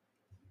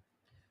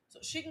 so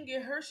she can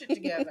get her shit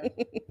together.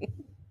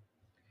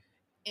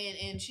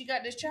 and she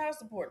got this child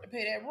support to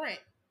pay that rent,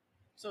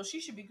 so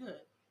she should be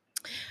good.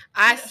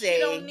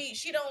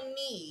 She don't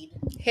need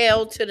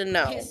hell to the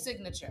no his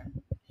signature.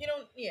 She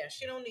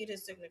don't need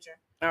his signature.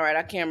 All right,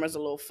 our camera's a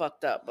little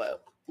fucked up,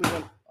 but we're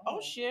gonna. Oh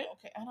shit.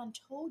 Okay, I done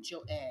told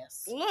your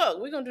ass.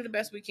 Look, we're gonna do the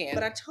best we can.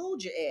 But I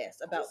told your ass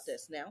about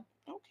this now.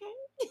 Okay.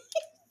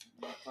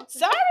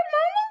 Sorry,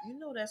 mama. You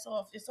know that's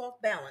off. It's off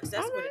balance.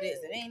 That's what it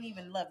is. It ain't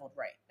even leveled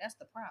right. That's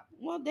the problem.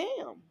 Well,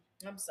 damn.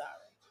 I'm sorry.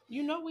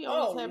 You know we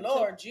always Oh have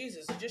Lord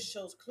Jesus! It just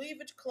shows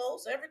cleavage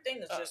close.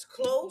 Everything is just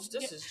close.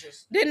 This is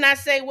just. Didn't I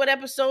say what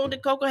episode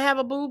did Coco have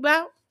a boob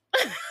out?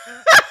 As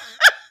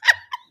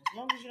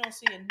long as you don't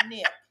see a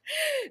nip.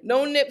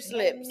 No nip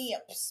slips. No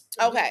nips.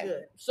 Okay.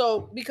 Good.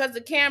 So because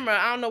the camera,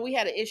 I don't know, we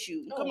had an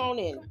issue. Come on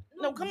in.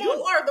 Come you on.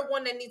 You are the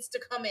one that needs to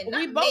come in.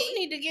 We not both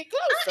me. need to get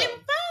closer. I am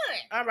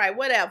fine. All right,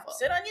 whatever.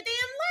 Sit on your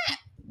damn lap.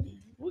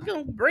 We're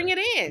gonna bring it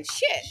in.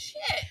 Shit.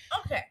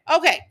 Okay.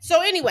 Okay.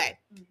 So anyway,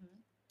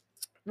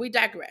 we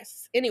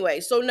digress. Anyway,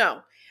 so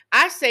no,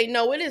 I say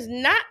no. It is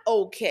not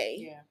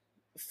okay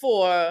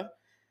for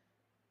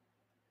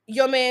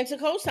your man to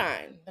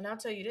co-sign. And I'll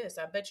tell you this,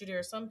 I bet you there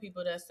are some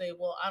people that say,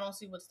 well, I don't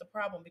see what's the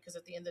problem, because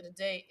at the end of the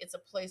day, it's a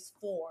place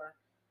for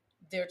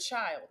their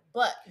child.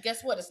 But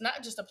guess what? It's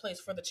not just a place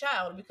for the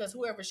child, because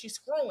whoever she's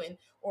screwing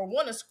or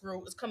want to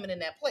screw is coming in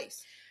that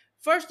place.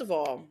 First of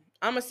all,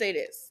 I'm going to say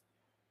this.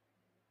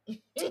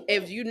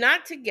 If you're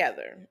not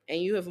together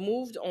and you have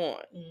moved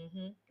on,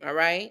 all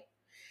right,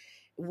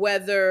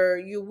 whether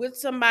you're with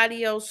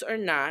somebody else or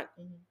not,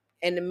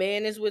 and the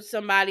man is with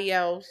somebody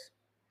else,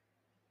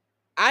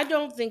 I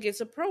don't think it's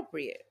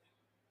appropriate.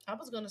 I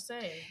was gonna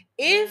say,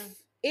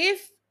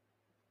 if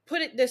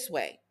put it this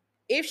way,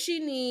 if she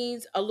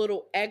needs a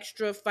little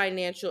extra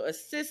financial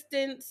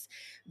assistance,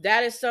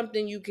 that is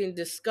something you can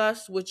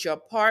discuss with your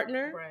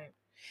partner, right?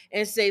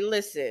 And say,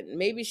 listen,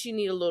 maybe she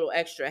need a little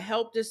extra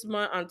help this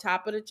month on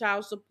top of the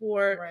child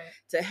support,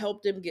 to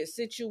help them get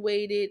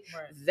situated.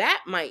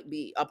 That might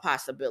be a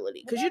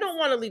possibility, because you don't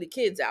want to leave the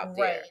kids out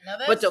there. Now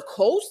but the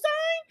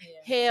co-sign,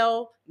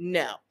 hell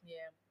no.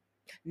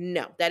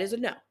 No, that is a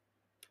no.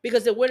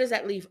 Because then where does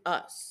that leave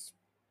us?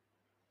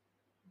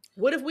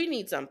 What if we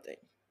need something?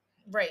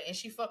 Right, and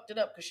she fucked it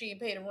up because she ain't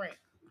paid the rent.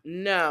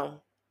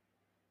 No.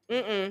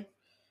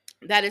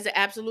 That is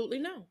absolutely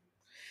no.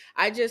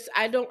 I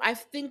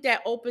think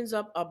that opens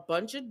up a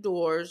bunch of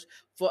doors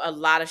for a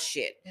lot of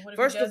shit.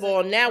 First of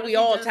all, now we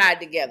all tied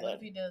together. What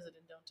if he does it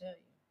and don't tell you?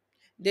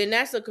 Then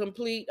that's a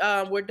complete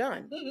we're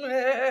done.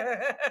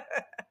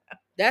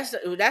 That's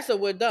a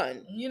we're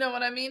done. You know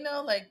what I mean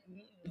though? Like,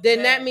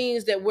 then that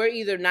means that we're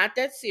either not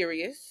that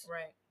serious.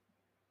 Right.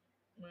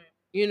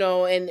 You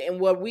know, and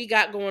what we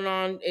got going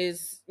on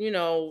is,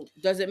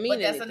 doesn't mean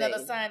anything. But that's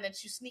another sign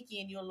that you're sneaky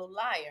and you're a little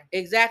liar.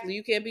 Exactly.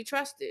 You can't be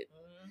trusted.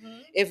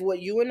 If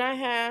what you and I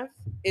have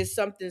is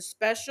something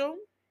special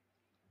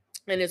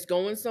and it's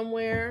going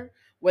somewhere,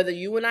 whether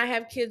you and I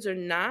have kids or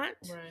not,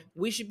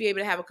 we should be able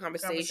to have a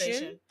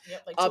conversation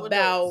like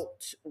about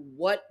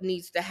what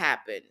needs to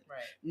happen. Right.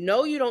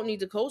 No, you don't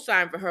need to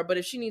co-sign for her, but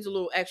if she needs a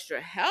little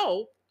extra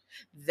help,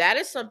 that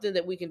is something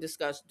that we can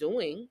discuss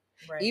doing.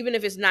 Right. Even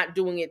if it's not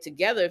doing it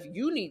together, if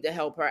you need to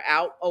help her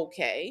out,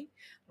 okay.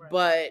 Right.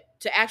 But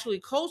to actually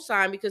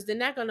co-sign, because they're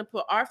not going to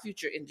put our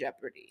future in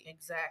jeopardy.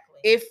 Exactly.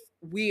 If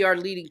we are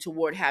leading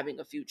toward having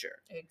a future.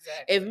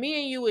 Exactly. If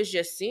me and you is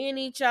just seeing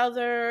each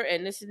other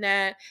and this and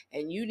that,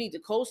 and you need to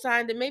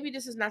co-sign, then maybe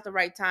this is not the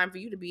right time for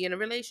you to be in a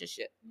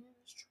relationship. Yeah,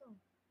 that's true.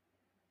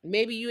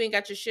 Maybe you ain't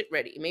got your shit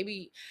ready.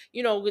 Maybe,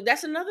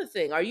 that's another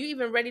thing. Are you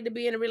even ready to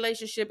be in a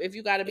relationship if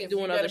you got to be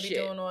doing other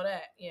shit? Doing all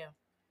that, yeah.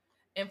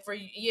 And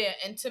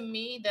and to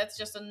me, that's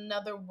just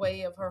another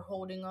way of her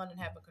holding on and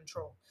having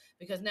control.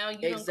 Because now you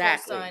don't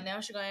co-sign.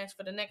 Now she's gonna ask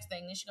for the next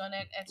thing. Then she's gonna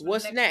ask for the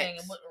next thing.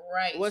 And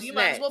What's so you next?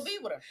 Might as well be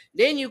with her.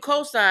 Then you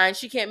co-sign.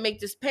 She can't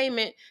make this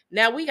payment.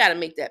 Now we got to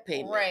make that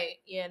payment. Right?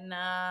 Yeah.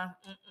 Nah.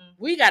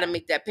 We got to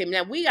make that payment.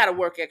 Now we got to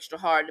work extra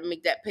hard to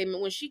make that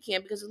payment when she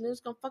can't, because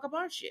it's gonna fuck up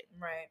our shit.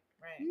 Right.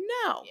 Right.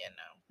 No. Yeah.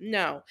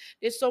 No.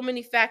 There's so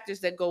many factors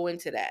that go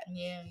into that.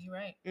 Yeah. You're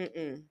right.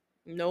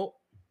 Nope.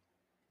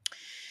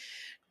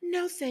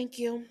 No, thank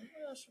you.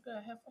 What else you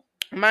got, Heifer?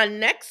 My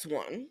next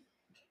one,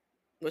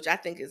 which I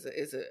think is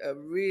a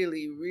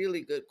really,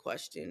 really good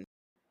question.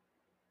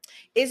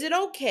 Is it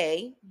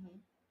okay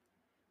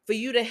for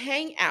you to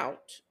hang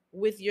out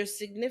with your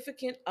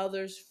significant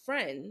other's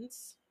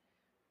friends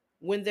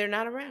when they're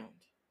not around?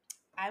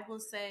 I will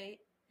say,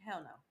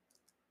 hell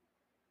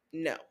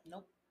no. No.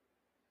 Nope.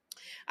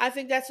 I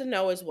think that's a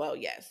no as well,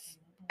 yes.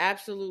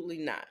 Absolutely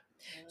not.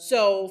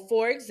 So,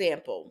 for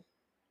example,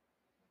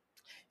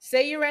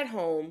 say you're at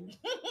home.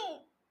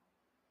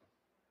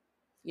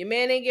 Your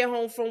man ain't get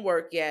home from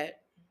work yet.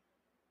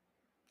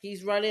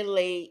 He's running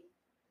late.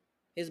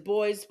 His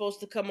boy's supposed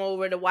to come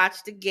over to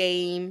watch the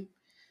game.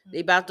 They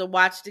about to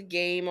watch the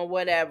game or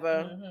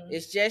whatever.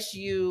 It's just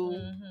you.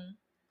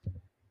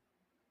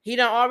 He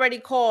done already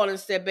called and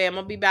said, "Bam, I'm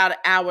gonna be about an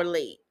hour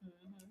late.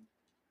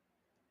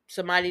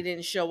 Somebody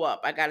didn't show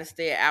up. I gotta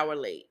stay an hour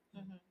late."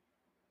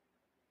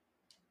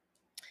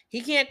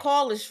 He can't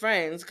call his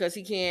friends because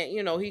he can't, he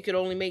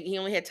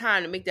only had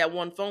time to make that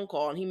one phone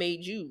call, and he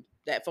made you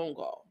that phone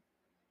call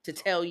to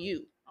tell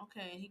you.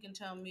 Okay, he can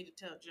tell me to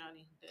tell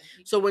Johnny.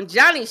 So when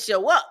Johnny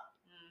show up,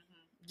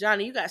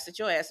 Johnny, you got to sit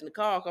your ass in the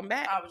car, come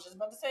back. I was just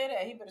about to say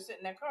that. He better sit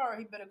in that car.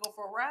 He better go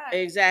for a ride.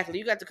 Exactly.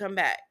 You got to come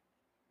back.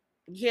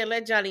 You can't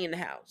let Johnny in the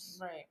house.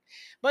 Right.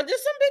 But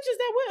there's some bitches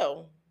that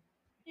will.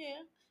 Yeah.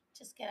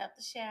 Just get out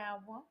the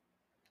shower.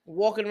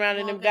 Walking around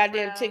in them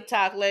goddamn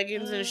TikTok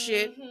leggings and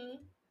shit.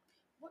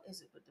 What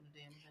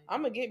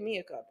I'm gonna get me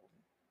a couple.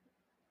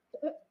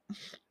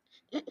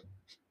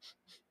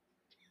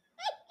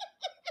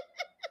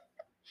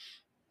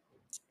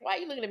 Why are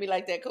you looking at me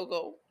like that,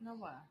 Coco? No,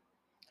 why?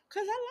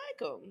 Cause I like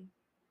them.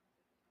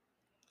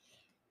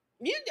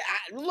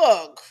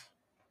 Look.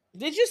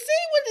 Did you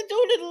see what they do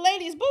to the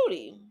lady's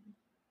booty?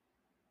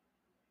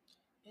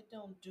 It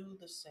don't do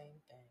the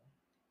same thing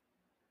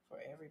for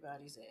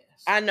everybody's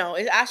ass. I know.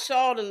 I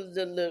saw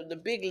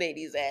the big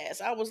lady's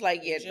ass. I was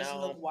like, It yeah, just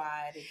no. look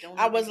wide. It don't.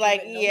 I was give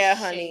like, it no yeah,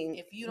 shape.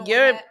 honey.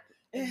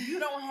 If you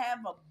don't have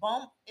a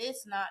bump,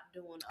 it's not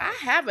doing. I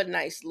have a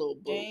nice little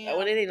booty.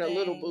 Well, it ain't a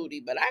little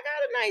booty, but I got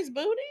a nice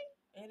booty.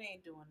 It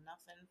ain't doing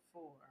nothing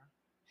for.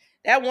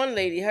 That one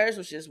lady, hers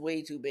was just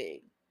way too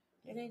big.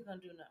 It ain't gonna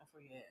do nothing for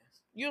your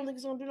ass. You don't think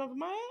it's gonna do nothing for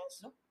my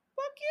ass? Nope.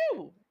 Fuck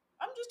you.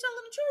 I'm just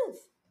telling the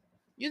truth.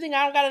 You think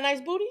I don't got a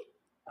nice booty?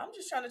 I'm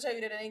just trying to tell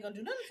you that it ain't gonna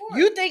do nothing for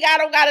You it. think I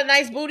don't got a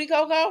nice booty,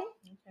 Coco?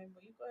 Okay,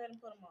 but you go ahead and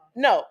put them on.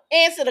 No.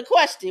 Answer the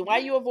question. Why are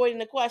you avoiding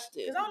the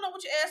question? Because I don't know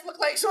what your ass look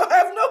like, so I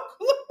have no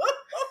clue.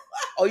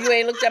 Oh, you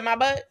ain't looked at my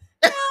butt?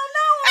 Hell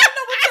no, I don't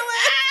know what your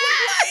ass look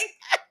like.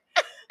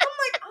 I'm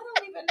like, I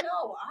don't even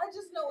know. I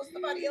just know what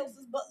somebody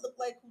else's butt looked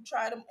like who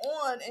tried them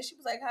on, and she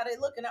was like, "How they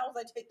look?" And I was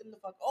like, "Take them the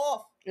fuck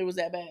off." It was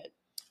that bad.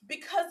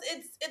 Because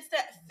it's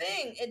that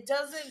thing. It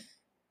doesn't.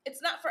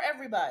 It's not for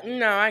everybody.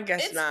 No, I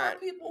guess it's not. It's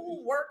for people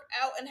who work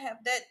out and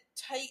have that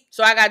tight.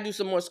 So I gotta do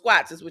some more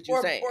squats, is what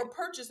you're saying. Or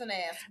purchase an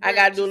ass. I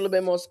gotta do a little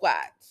bit more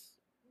squats.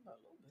 A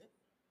little bit.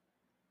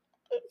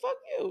 Fuck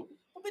you.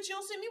 Well, but you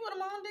don't see me with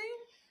them on, do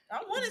you?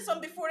 I wanted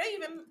some before they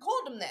even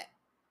called them that.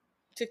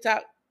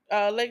 TikTok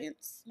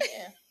leggings?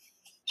 Yeah.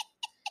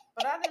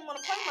 But I didn't want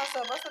to play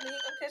myself. I said, you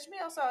ain't gonna catch me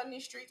outside in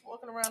these streets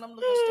walking around. I'm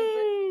looking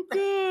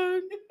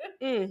stupid.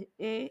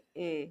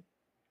 God.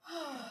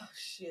 Oh,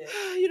 shit.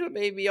 You done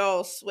made me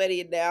all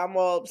sweaty now. I'm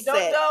all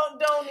upset.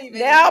 Don't even.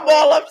 Now I'm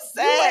all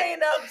upset. You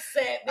ain't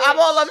upset, bitch. I'm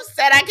all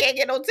upset. I can't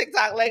get no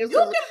TikTok leggings. You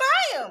can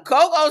buy them.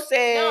 Coco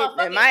said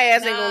that my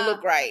ass ain't gonna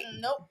look right.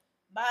 Nope.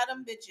 Buy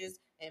them bitches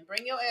and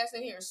bring your ass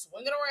in here and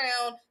swing it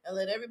around and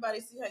let everybody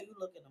see how you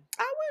look in them.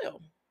 I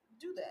will.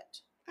 Do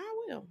that. I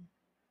will.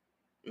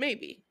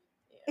 Maybe.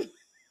 Yeah.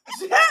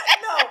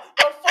 No,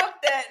 but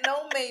fuck that.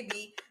 No,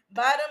 maybe.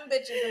 Buy them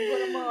bitches and put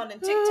them on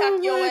and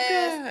TikTok your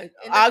ass.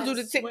 I'll do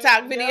the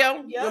TikTok video.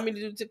 Yep. You want me to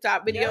do the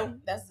TikTok video? Yep.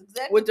 That's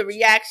exactly with the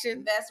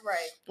reaction. That's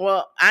right.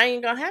 Well, I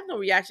ain't gonna have no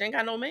reaction. I ain't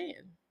got no man.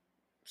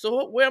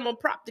 So where I'm gonna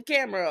prop the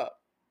camera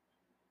up?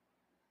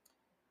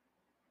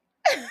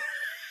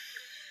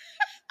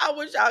 I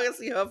wish y'all could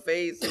see her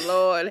face.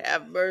 Lord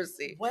have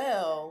mercy.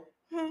 Well,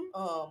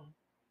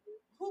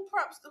 who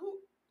props the who?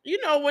 You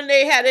know when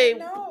they had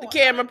the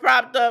camera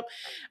propped up.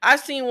 I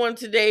seen one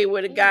today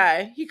with a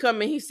guy. He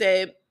come in. He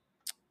said,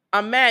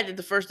 "I'm mad that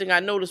the first thing I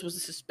noticed was a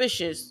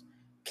suspicious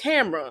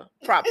camera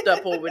propped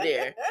up over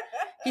there."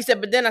 He said,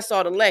 "But then I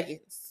saw the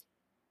leggings,"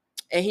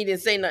 and he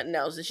didn't say nothing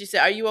else. And she said,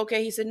 "Are you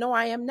okay?" He said, "No,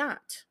 I am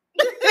not."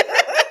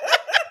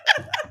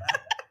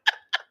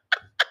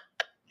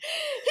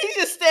 He's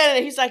just standing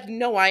there. He's like,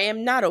 "No, I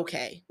am not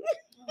okay."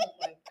 Oh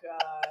my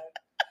God.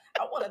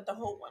 I wanted the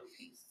whole one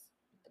piece.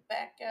 The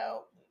back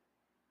out.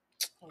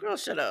 Girl,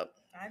 shut up.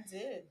 I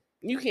did.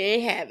 You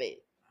can't have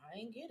it. I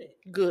ain't get it.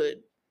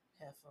 Good.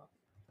 Heifer.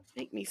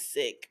 Make me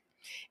sick.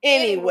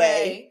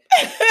 Anyway.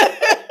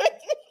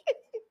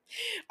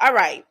 All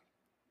right.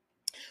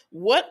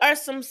 What are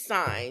some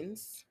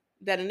signs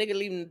that a nigga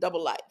leaving a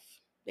double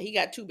life? That he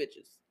got two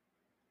bitches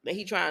that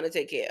he trying to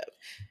take care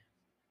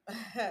of?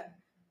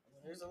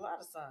 There's a lot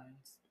of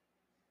signs.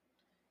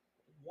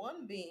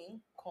 One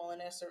being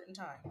calling at certain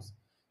times.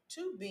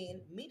 Two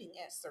being meeting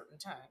at certain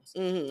times.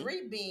 Mm-hmm.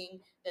 Three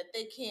being that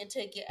they can't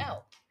take you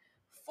out.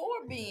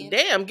 Four being...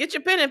 Damn, get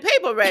your pen and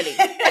paper ready.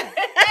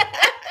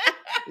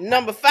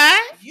 Number 5?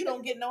 You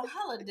don't get no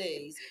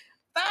holidays.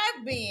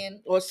 5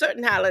 being... Or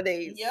certain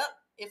holidays. Yep.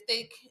 If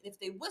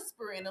they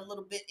whisper in a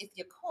little bit, if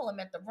you call them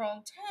at the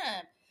wrong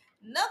time.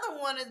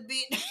 Another one is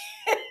being...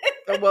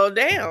 Well,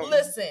 damn.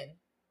 Listen.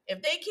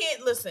 If they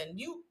can't listen,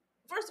 you...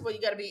 First of all,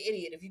 you got to be an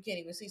idiot if you can't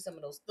even see some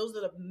of those. Those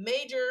are the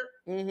major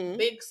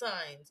big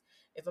signs.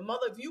 If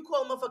you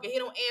call a motherfucker, he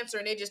don't answer,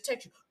 and they just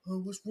text you, "Oh,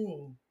 what's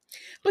wrong?"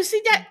 But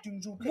see that.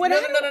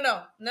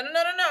 No.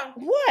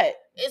 What?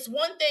 It's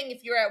one thing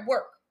if you're at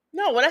work.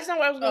 No, well, that's not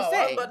what I was gonna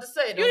say. I was about to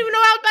say. You don't even know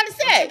what I was about to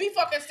say. You be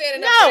fucking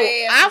standing up. No,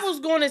 I was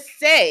gonna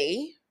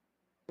say,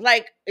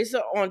 like it's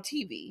on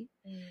TV.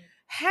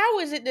 How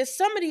is it that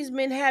some of these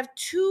men have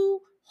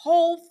 2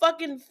 whole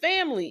fucking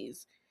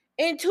families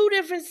in 2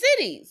 different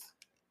cities?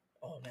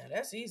 Oh, now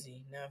that's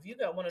easy. Now, if you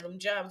got one of them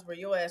jobs where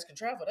your ass can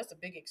travel, that's a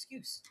big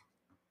excuse.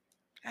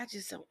 I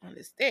just don't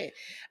understand.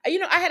 I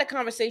had a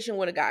conversation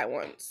with a guy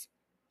once,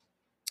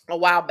 a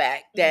while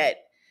back, that,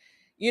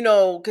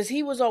 because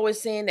he was always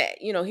saying that,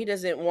 he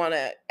doesn't want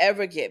to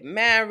ever get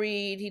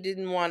married. He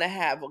didn't want to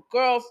have a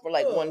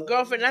girlfriend, one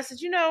girlfriend. And I said,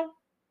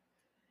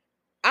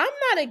 I'm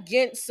not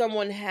against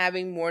someone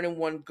having more than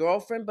one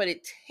girlfriend, but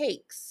it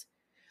takes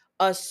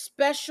a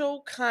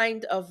special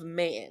kind of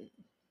man.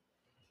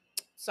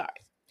 Sorry.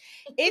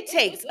 It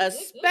takes a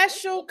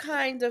special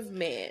kind of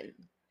man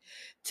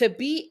to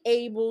be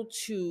able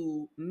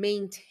to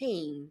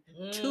maintain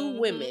two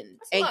women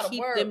That's a and lot of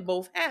keep them work.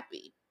 both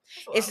happy.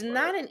 That's a lot It's of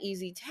not work. an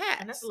easy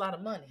task. And that's a lot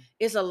of money.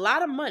 It's a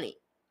lot of money.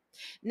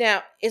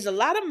 Now, it's a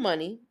lot of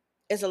money,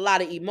 it's a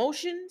lot of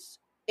emotions,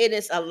 it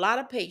is a lot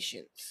of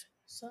patience,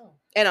 So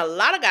and a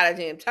lot of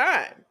goddamn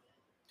time.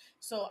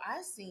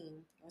 I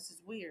seen, this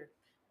is weird,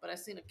 but I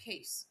seen a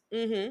case.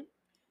 Mm-hmm.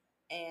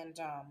 And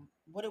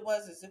what it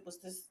was is it was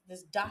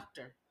this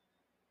doctor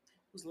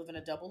who's living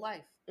a double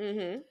life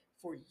Mm-hmm.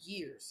 for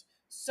years.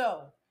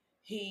 So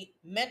he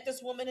met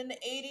this woman in the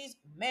 80s,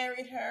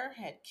 married her,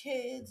 had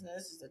kids. Now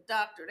this is a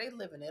doctor, they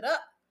living it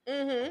up.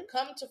 Mm-hmm.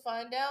 Come to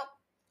find out,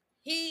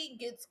 he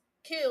gets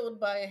killed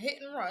by a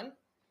hit and run.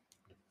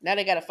 Now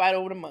they gotta fight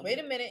over the money. Wait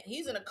a minute,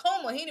 he's in a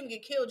coma. He didn't even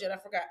get killed yet. I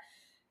forgot.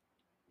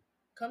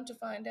 Come to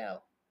find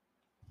out,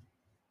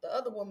 the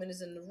other woman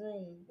is in the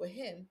room with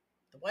him.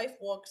 The wife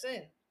walks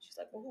in. She's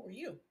like, "Well, who are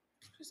you?"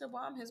 She said,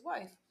 "Well, I'm his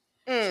wife."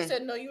 She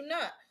said, "No, you're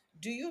not.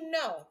 Do you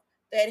know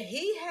that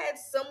he had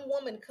some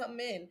woman come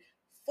in,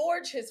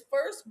 forge his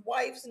first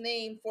wife's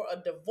name for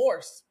a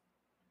divorce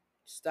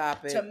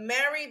Stop to it.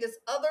 marry this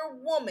other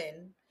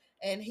woman,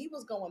 and he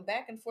was going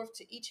back and forth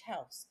to each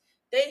house.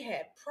 They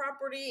had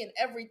property and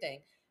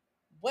everything.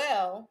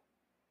 Well,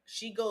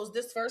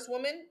 this first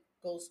woman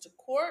goes to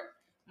court.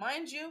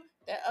 Mind you,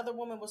 that other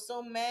woman was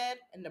so mad,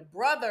 and the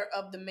brother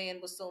of the man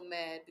was so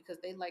mad because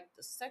they liked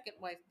the second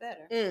wife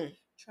better.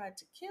 Tried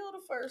to kill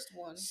the first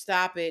one.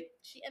 Stop it.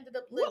 She ended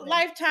up living. What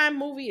Lifetime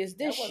movie is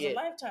this That was shit? a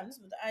Lifetime. This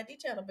was the ID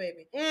channel,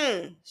 baby.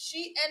 Mm.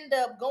 She ended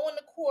up going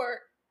to court,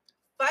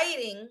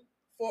 fighting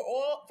for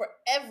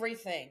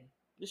everything.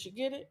 Did she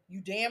get it?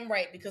 You damn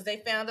right, because they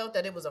found out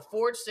that it was a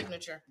forged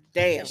signature.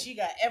 Damn. And she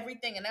got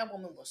everything, and that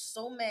woman was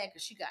so mad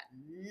because she got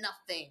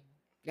nothing.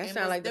 That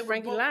sounds like the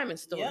Frankie Lyman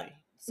story. Yep,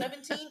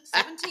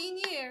 17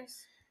 years.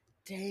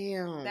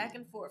 Damn. Back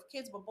and forth.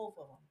 Kids with both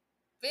of them.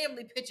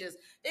 Family pictures.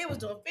 They was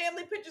doing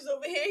family pictures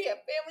over here. He had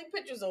family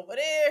pictures over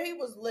there. He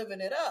was living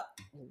it up.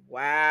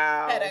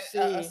 Wow. Had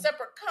a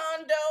separate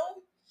condo,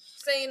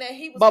 saying that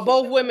he was. But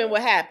both women were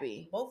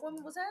happy. Both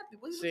women was happy.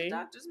 Well, he was the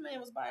doctor's man,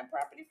 was buying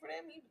property for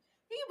them.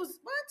 He was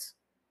what?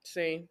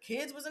 See,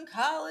 kids was in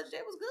college. They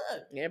was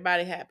good.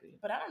 Everybody happy.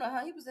 But I don't know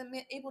how he was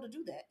able to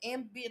do that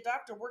and be a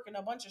doctor working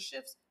a bunch of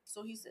shifts.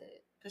 So he said,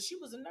 because she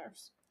was a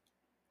nurse.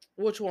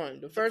 Which one?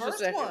 The first or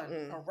second?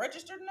 One, a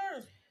registered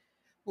nurse.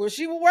 Well,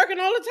 she was working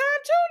all the time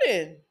too.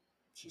 Then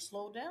she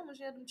slowed down when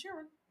she had them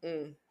children.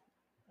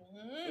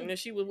 And then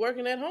she was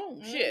working at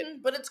home.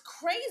 Shit. But it's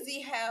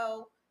crazy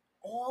how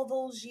all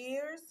those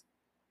years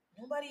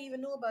nobody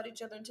even knew about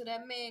each other until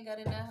that man got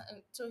in there.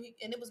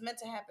 And it was meant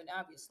to happen,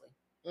 obviously.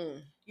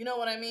 You know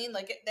what I mean?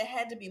 Like that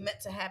had to be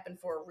meant to happen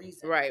for a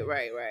reason. Right.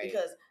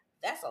 Because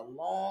that's a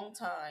long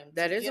time.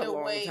 That is a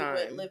long time.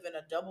 With living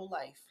a double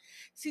life.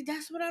 See,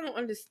 that's what I don't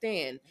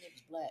understand. And it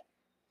was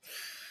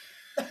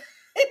black.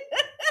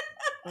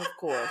 Of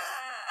course.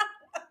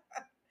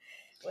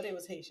 Well, it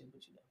was Haitian,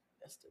 but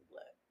that's still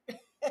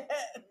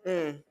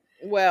black.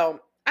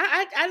 Well,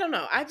 I don't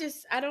know.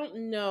 I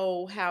don't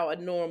know how a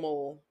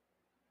normal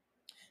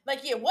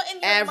what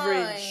in your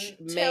average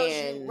mind tells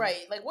man you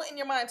right? Like what in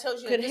your mind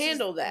tells you could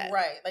handle that?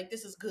 Right. Like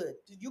this is good.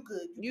 You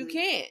good. You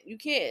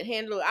can't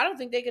handle it. I don't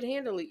think they could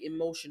handle it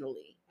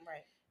emotionally.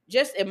 Right.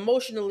 Just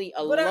emotionally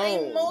alone. But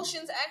are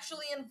emotions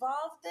actually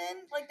involved then?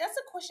 Like that's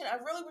a question I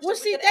really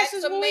wish we could ask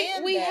a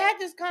man. We had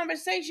this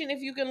conversation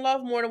if you can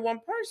love more than one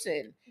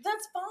person.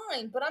 That's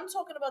fine, but I'm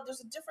talking about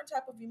there's a different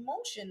type of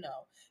emotion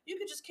though. You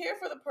could just care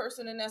for the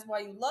person and that's why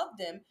you love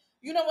them.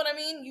 You know what I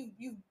mean?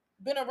 You've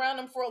been around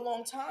them for a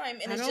long time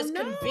and it's just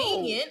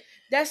convenient.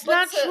 That's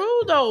not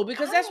true though,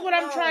 because that's what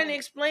I'm trying to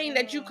explain,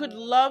 that you could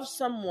love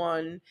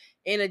someone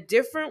in a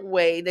different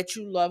way that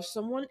you love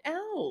someone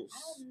else.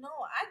 I don't know.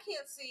 I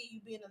can't see you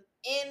being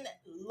in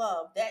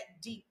love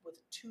that deep with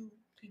two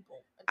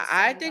people.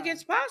 I think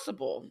it's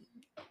possible.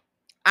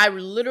 I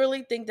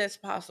literally think that's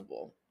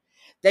possible.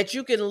 That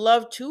you can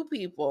love two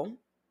people.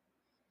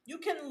 You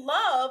can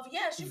love,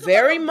 yes, you can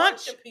very love a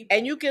much, bunch of people.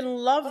 And you can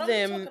love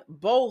them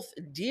both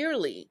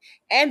dearly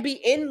and be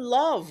in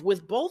love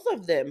with both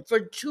of them for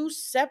two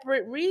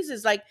separate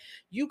reasons. Like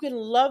you can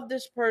love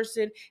this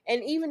person,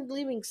 and even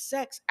leaving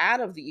sex out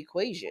of the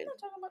equation. I'm not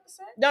talking about the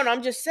sex. No,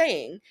 I'm just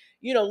saying,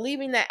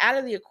 leaving that out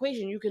of the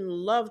equation, you can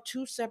love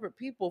two separate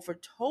people for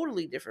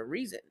totally different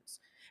reasons.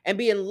 And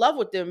be in love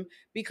with them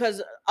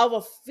because of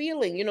a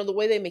feeling, the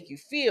way they make you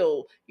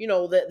feel,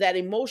 that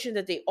emotion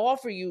that they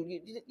offer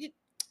you.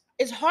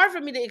 It's hard for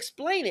me to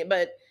explain it,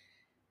 but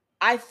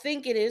I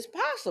think it is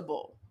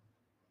possible.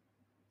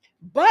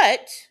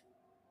 But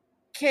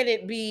can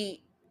it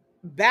be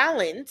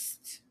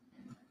balanced,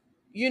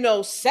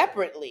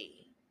 separately?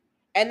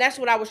 And that's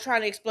what I was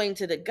trying to explain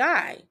to the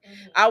guy.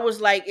 I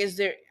was like, is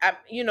there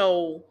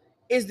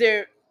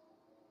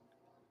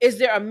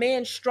a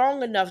man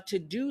strong enough to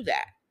do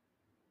that?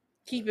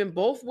 Keeping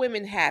both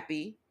women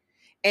happy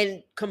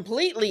and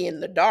completely in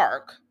the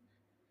dark.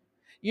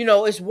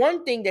 It's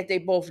one thing that they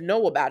both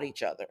know about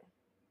each other,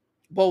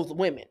 both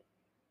women,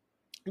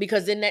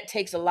 because then that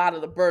takes a lot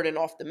of the burden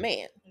off the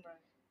man. Right.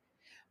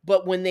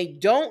 But when they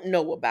don't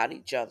know about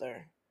each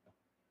other,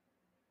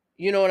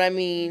 you know what I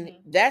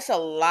mean? That's a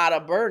lot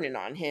of burden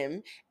on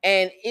him.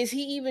 And is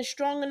he even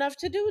strong enough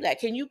to do that?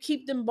 Can you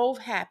keep them both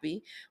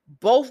happy?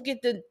 Both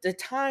get the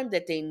time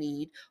that they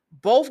need,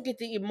 both get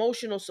the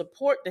emotional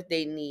support that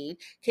they need.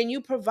 Can you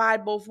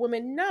provide both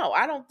women? No,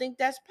 I don't think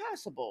that's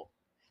possible.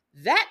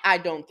 That I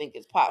don't think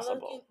is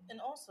possible. And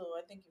also,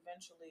 I think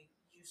eventually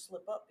you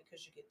slip up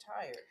because you get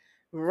tired.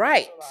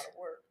 Right. It's a lot of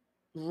work.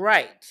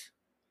 Right.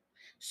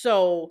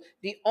 So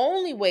the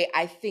only way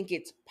I think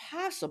it's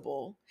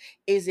possible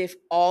is if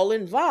all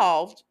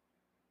involved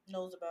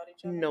knows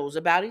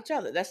about each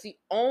other. That's the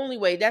only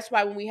way. That's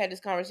why when we had this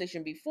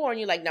conversation before, and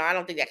you're like, no, I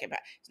don't think that can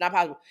happen. It's not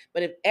possible.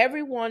 But if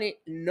everyone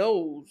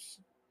knows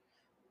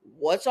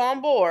what's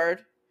on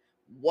board,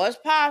 what's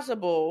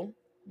possible,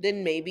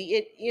 then maybe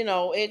it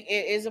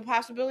is a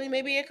possibility.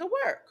 Maybe it could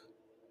work.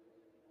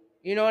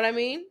 You know what I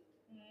mean?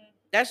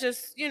 That's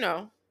just,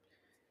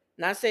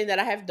 not saying that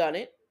I have done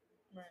it.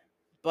 Right.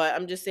 But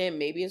I'm just saying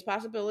maybe it's a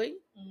possibility.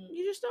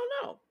 You just don't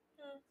know.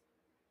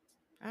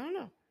 I don't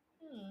know.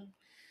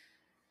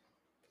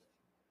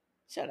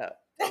 Shut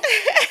up.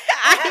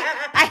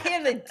 I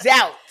hear the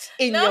doubt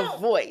in your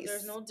voice.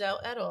 There's no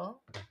doubt at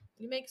all.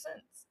 You make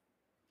sense.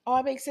 Oh,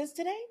 I make sense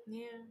today?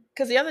 Yeah.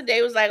 Because the other day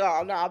it was like,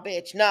 oh, no,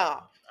 bitch, no.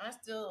 I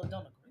still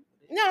don't agree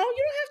with it. No,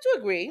 you don't have to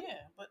agree. Yeah,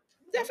 but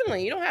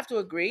definitely, you don't have to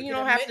agree. You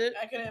don't have to.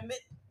 I can admit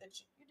that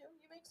you do.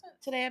 You make sense.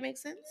 Today I make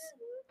sense?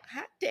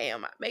 Yeah. Hot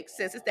damn, I make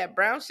sense. It's that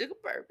brown sugar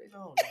bourbon. Oh,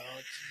 Lord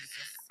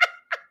Jesus.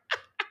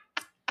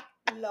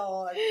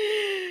 Lord.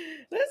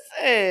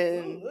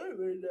 Listen.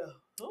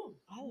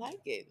 I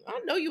like it. I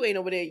know you ain't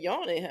over there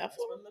yawning, That's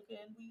what looking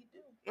we do.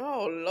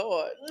 Oh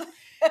Lord.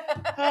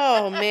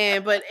 Oh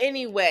man. But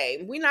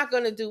anyway, we're not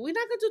gonna do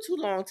too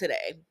long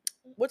today.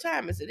 What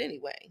time is it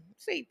anyway?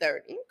 It's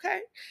 8:30.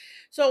 Okay.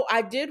 So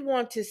I did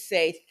want to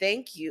say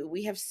thank you.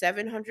 We have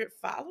 700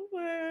 followers.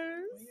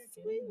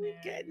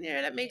 We're getting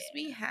there. That makes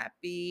me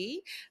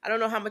happy. I don't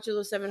know how much of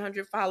those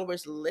 700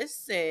 followers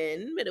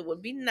listen, but it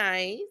would be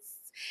nice.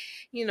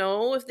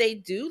 If they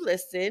do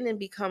listen and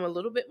become a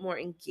little bit more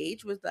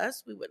engaged with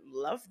us, we would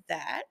love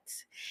that.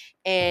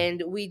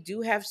 And we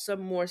do have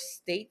some more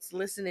states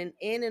listening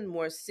in and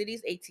more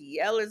cities.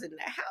 ATL is in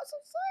the house.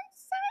 I'm so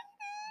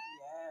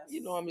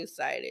excited. Yes. I'm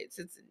excited.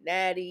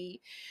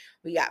 Cincinnati.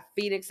 We got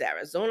Phoenix,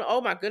 Arizona.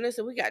 Oh my goodness.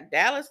 And we got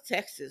Dallas,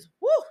 Texas.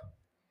 Woo!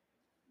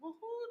 Well,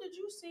 who did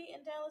you see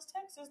in Dallas,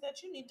 Texas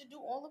that you need to do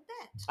all of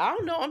that? I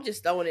don't know. I'm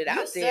just throwing it out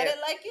there. You said it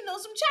like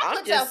some chocolates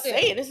I'm just out there.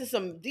 saying these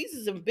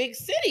are some big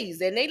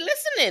cities and they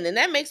listening and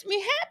that makes me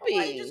happy.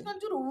 Why are you just gonna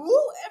do the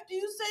woo after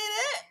you say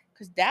that?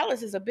 Because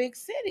Dallas is a big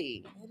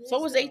city.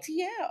 So is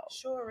ATL.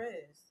 Sure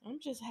is. I'm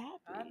just happy.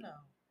 I know.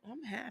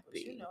 I'm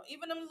happy. But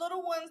even them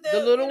little ones that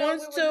the little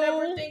ones we too. would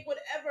never think would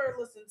ever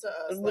listen to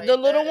us. Like, the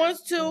little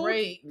ones too.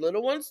 Great.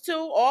 Little ones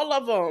too. All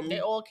of them.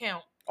 They all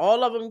count.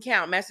 All of them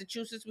count.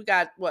 Massachusetts, we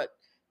got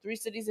 3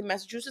 cities in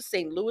Massachusetts: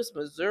 St. Louis,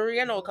 Missouri.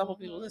 I know a couple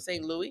people in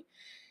St. Louis.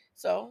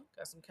 So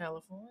got some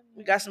California.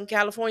 We got some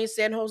California,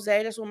 San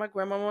Jose. That's where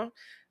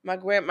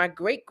my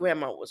great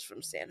grandma was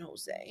from San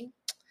Jose.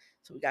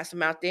 So we got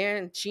some out there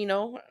in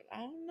Chino. I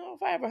don't know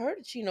if I ever heard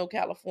of Chino,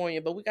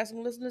 California, but we got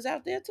some listeners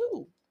out there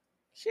too.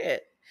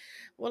 Shit.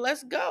 Well,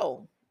 let's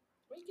go.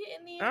 We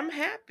getting there. I'm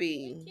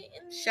happy.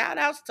 Shout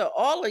outs to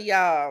all of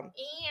y'all.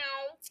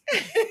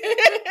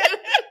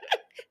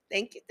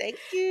 Thank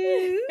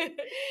you.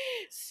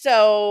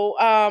 So,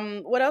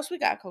 what else we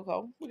got,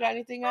 Coco? We got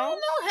anything else? I don't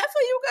know. Half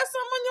of you got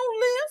something on your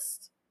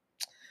list.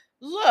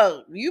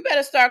 Look, you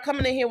better start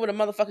coming in here with a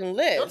motherfucking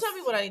list. Don't tell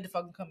me what I need to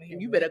fucking come in here.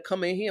 You better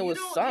come in here with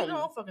something. You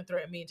don't fucking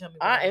threaten me and tell me.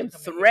 I am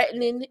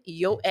threatening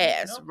your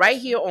ass right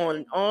here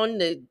on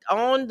the.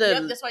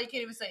 Yep, that's why you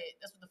can't even say it.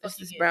 That's what the fuck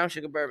this is brown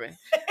sugar bourbon.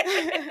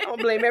 I'm gonna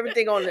blame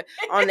everything on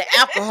the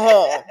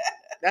alcohol.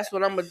 That's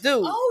what I'm gonna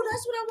do. Oh,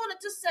 that's what I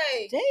wanted to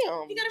say.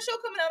 Damn. You got a show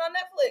coming out on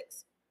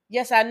Netflix.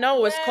 Yes, I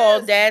know. It's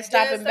called Dad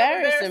Stop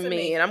Embarrassing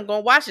Me. And I'm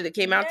going to watch it. It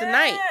came out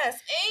tonight. Yes,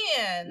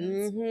 and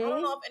I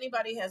don't know if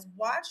anybody has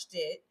watched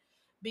it.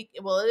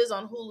 Well, it is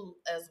on Hulu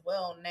as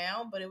well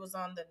now, but it was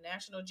on the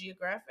National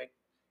Geographic.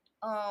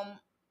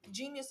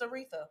 Genius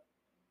Aretha.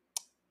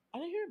 I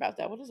didn't hear about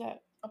that. What is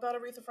that? About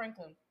Aretha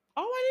Franklin.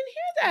 Oh, I didn't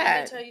hear that.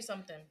 Let me tell you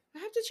something. I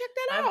have to check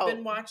that out. I've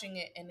been watching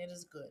it, and it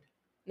is good.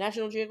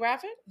 National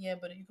Geographic? Yeah,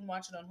 but you can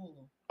watch it on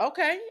Hulu.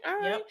 Okay, all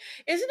right. Yep.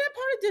 Isn't that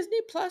part of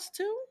Disney Plus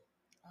too?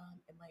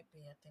 It might be.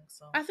 I think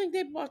so. I think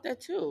they bought that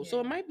too, so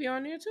it might be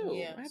on there too.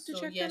 Yeah, I have to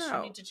check that out. Yes,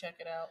 you need to check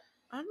it out.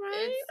 All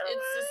right.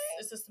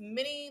 It's this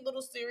mini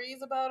little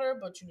series about her,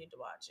 but you need to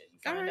watch it. You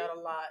find out a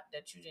lot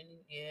that you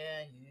didn't.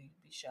 Yeah, you'd be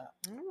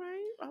shocked. All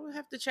right, I will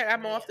have to check.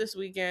 I'm off this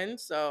weekend,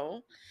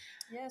 so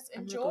yes,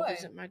 enjoy. I'm gonna go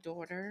visit my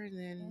daughter, and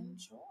then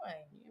enjoy.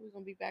 Yeah, we're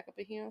gonna be back up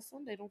in here on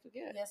Sunday. Don't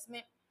forget. Yes,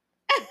 ma'am.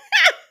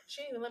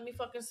 She didn't let me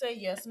fucking say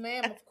yes,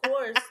 ma'am. Of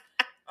course.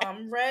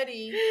 I'm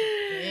ready,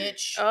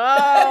 bitch.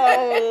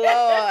 Oh,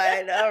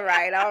 Lord. All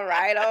right.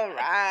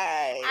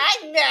 I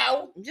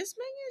know. I'm just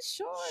making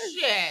sure.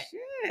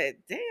 Shit.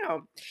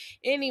 Damn.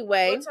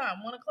 Anyway. What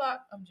time? 1:00?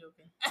 I'm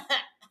joking.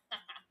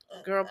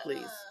 Girl,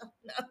 please.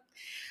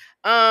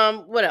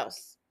 No. What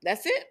else?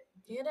 That's it.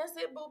 Yeah, that's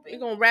it, boopy. We're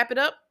gonna wrap it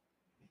up.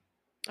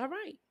 All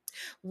right.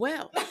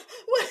 Well,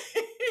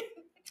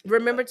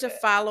 remember to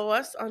follow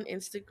us on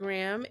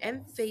Instagram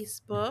and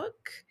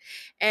Facebook,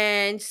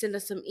 and send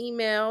us some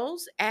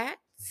emails at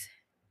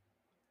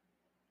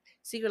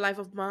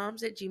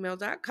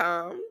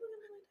secretlifeofmoms@gmail.com.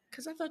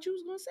 Because I thought you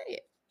was gonna say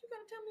it. You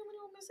gotta tell me when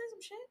you want me to say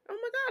some shit. Oh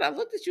my God, I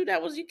looked at you.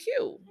 That was your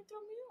cue. You throw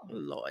me off.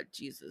 Lord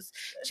Jesus.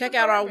 That's Check the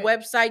out our bourbon.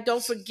 website.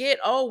 Don't forget,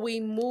 we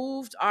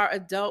moved our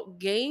adult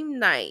game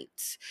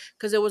night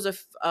because there was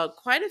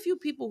quite a few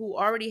people who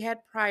already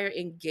had prior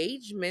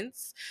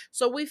engagements.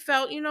 So we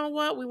felt, you know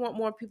what? We want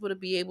more people to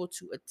be able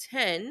to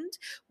attend.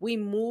 We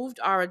moved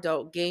our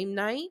adult game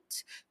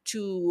night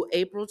to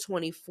April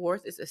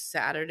 24th. It's a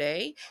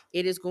Saturday.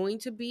 It is going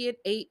to be at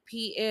 8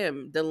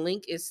 p.m. The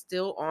link is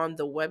still on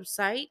the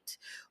website,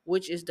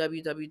 which is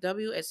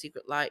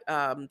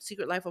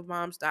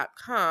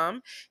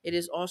www.secretlifeofmoms.com. It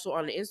is also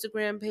on the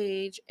Instagram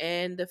page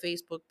and the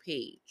Facebook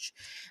page.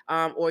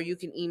 Or you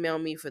can email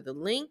me for the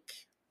link,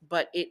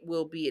 but it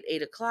will be at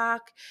 8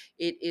 o'clock.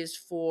 It is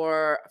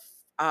for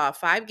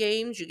 5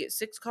 games. You get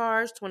 6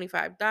 cards,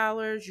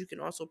 $25. You can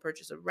also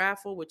purchase a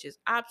raffle, which is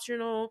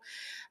optional.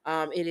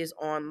 It is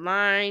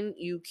online.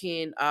 You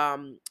can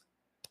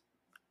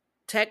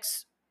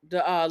text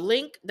the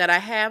link that I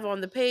have on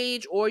the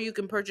page, or you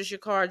can purchase your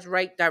cards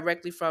right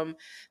directly from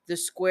the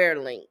Square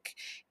link.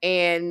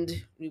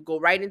 And you go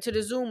right into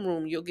the Zoom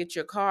room. You'll get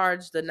your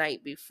cards the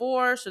night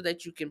before so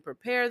that you can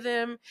prepare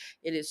them.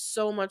 It is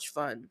so much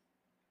fun.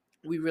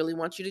 We really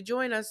want you to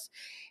join us.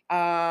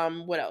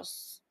 What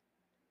else?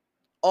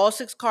 All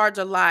 6 cards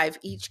are live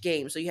each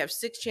game. So you have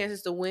 6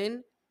 chances to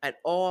win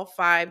at all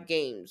 5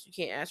 games. You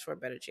can't ask for a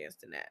better chance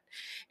than that.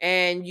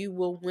 And you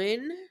will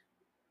win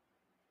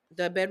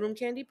the Bedroom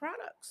Candy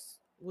products,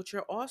 which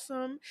are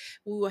awesome.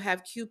 We will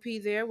have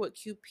QP there with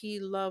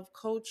QP Love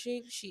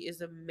Coaching. She is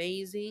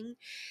amazing.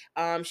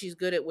 She's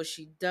good at what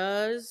she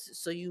does.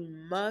 So you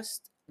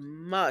must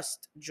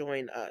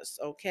join us,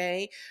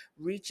 okay?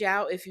 Reach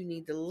out if you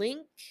need the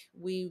link.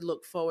 We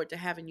look forward to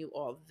having you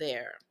all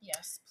there.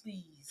 Yes,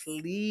 please.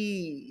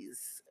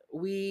 Please.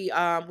 We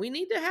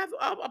need to have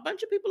a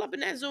bunch of people up in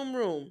that Zoom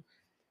room,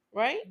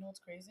 right? You know what's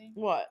crazy?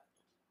 What?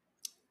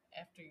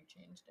 After you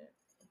changed it,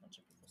 a bunch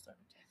of people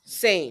started texting.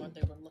 Same. What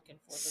they were looking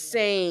for.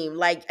 Same.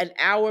 Like an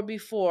hour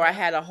before, I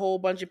had a whole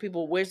bunch of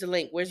people. Where's the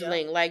link? Where's the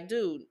link? Like,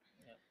 dude,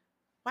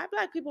 why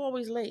Black people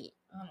always late?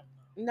 I don't know.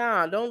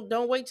 Nah,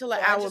 don't wait till an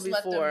hour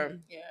before.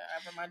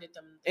 I reminded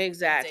them.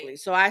 Exactly.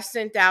 So I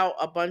sent out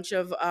a bunch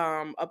of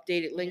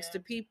updated links to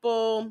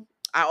people.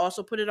 I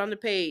also put it on the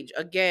page.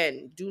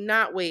 Again, do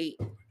not wait.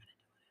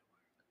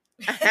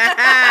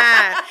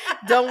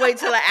 Don't wait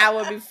till an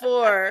hour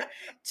before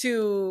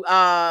to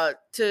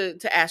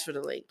ask for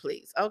the link,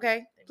 please.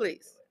 Okay?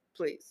 Please.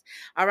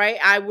 All right.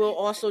 I will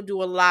also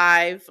do a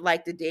live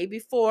like the day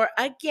before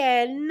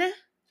again.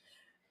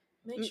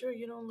 Make sure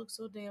you don't look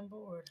so damn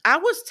bored. I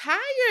was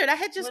tired. I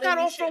had just got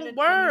off from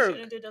work. You shouldn't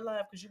have did the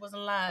live because you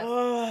wasn't live.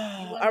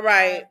 All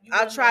right.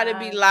 I'll try to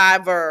be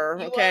liver.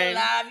 Okay. You wasn't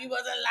live. You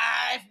wasn't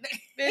live.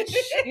 Bitch,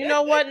 you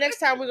know what? Next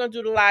time we're going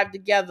to do the live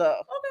together.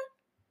 Okay.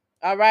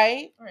 All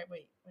right? All right,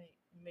 wait.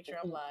 Make sure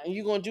I'm live.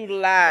 You're going to do the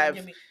live.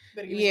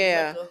 Better give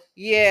me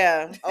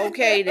Yeah.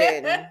 Okay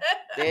then,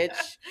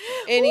 bitch.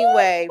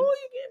 Anyway. Ooh,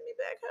 you getting me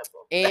back,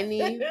 Huffle.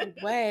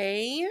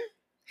 Anyway,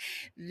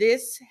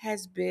 this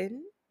has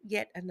been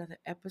yet another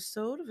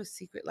episode of A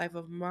Secret Life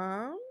of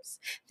Moms.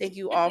 Thank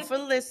you all for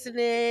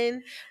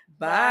listening.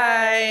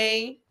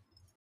 Bye.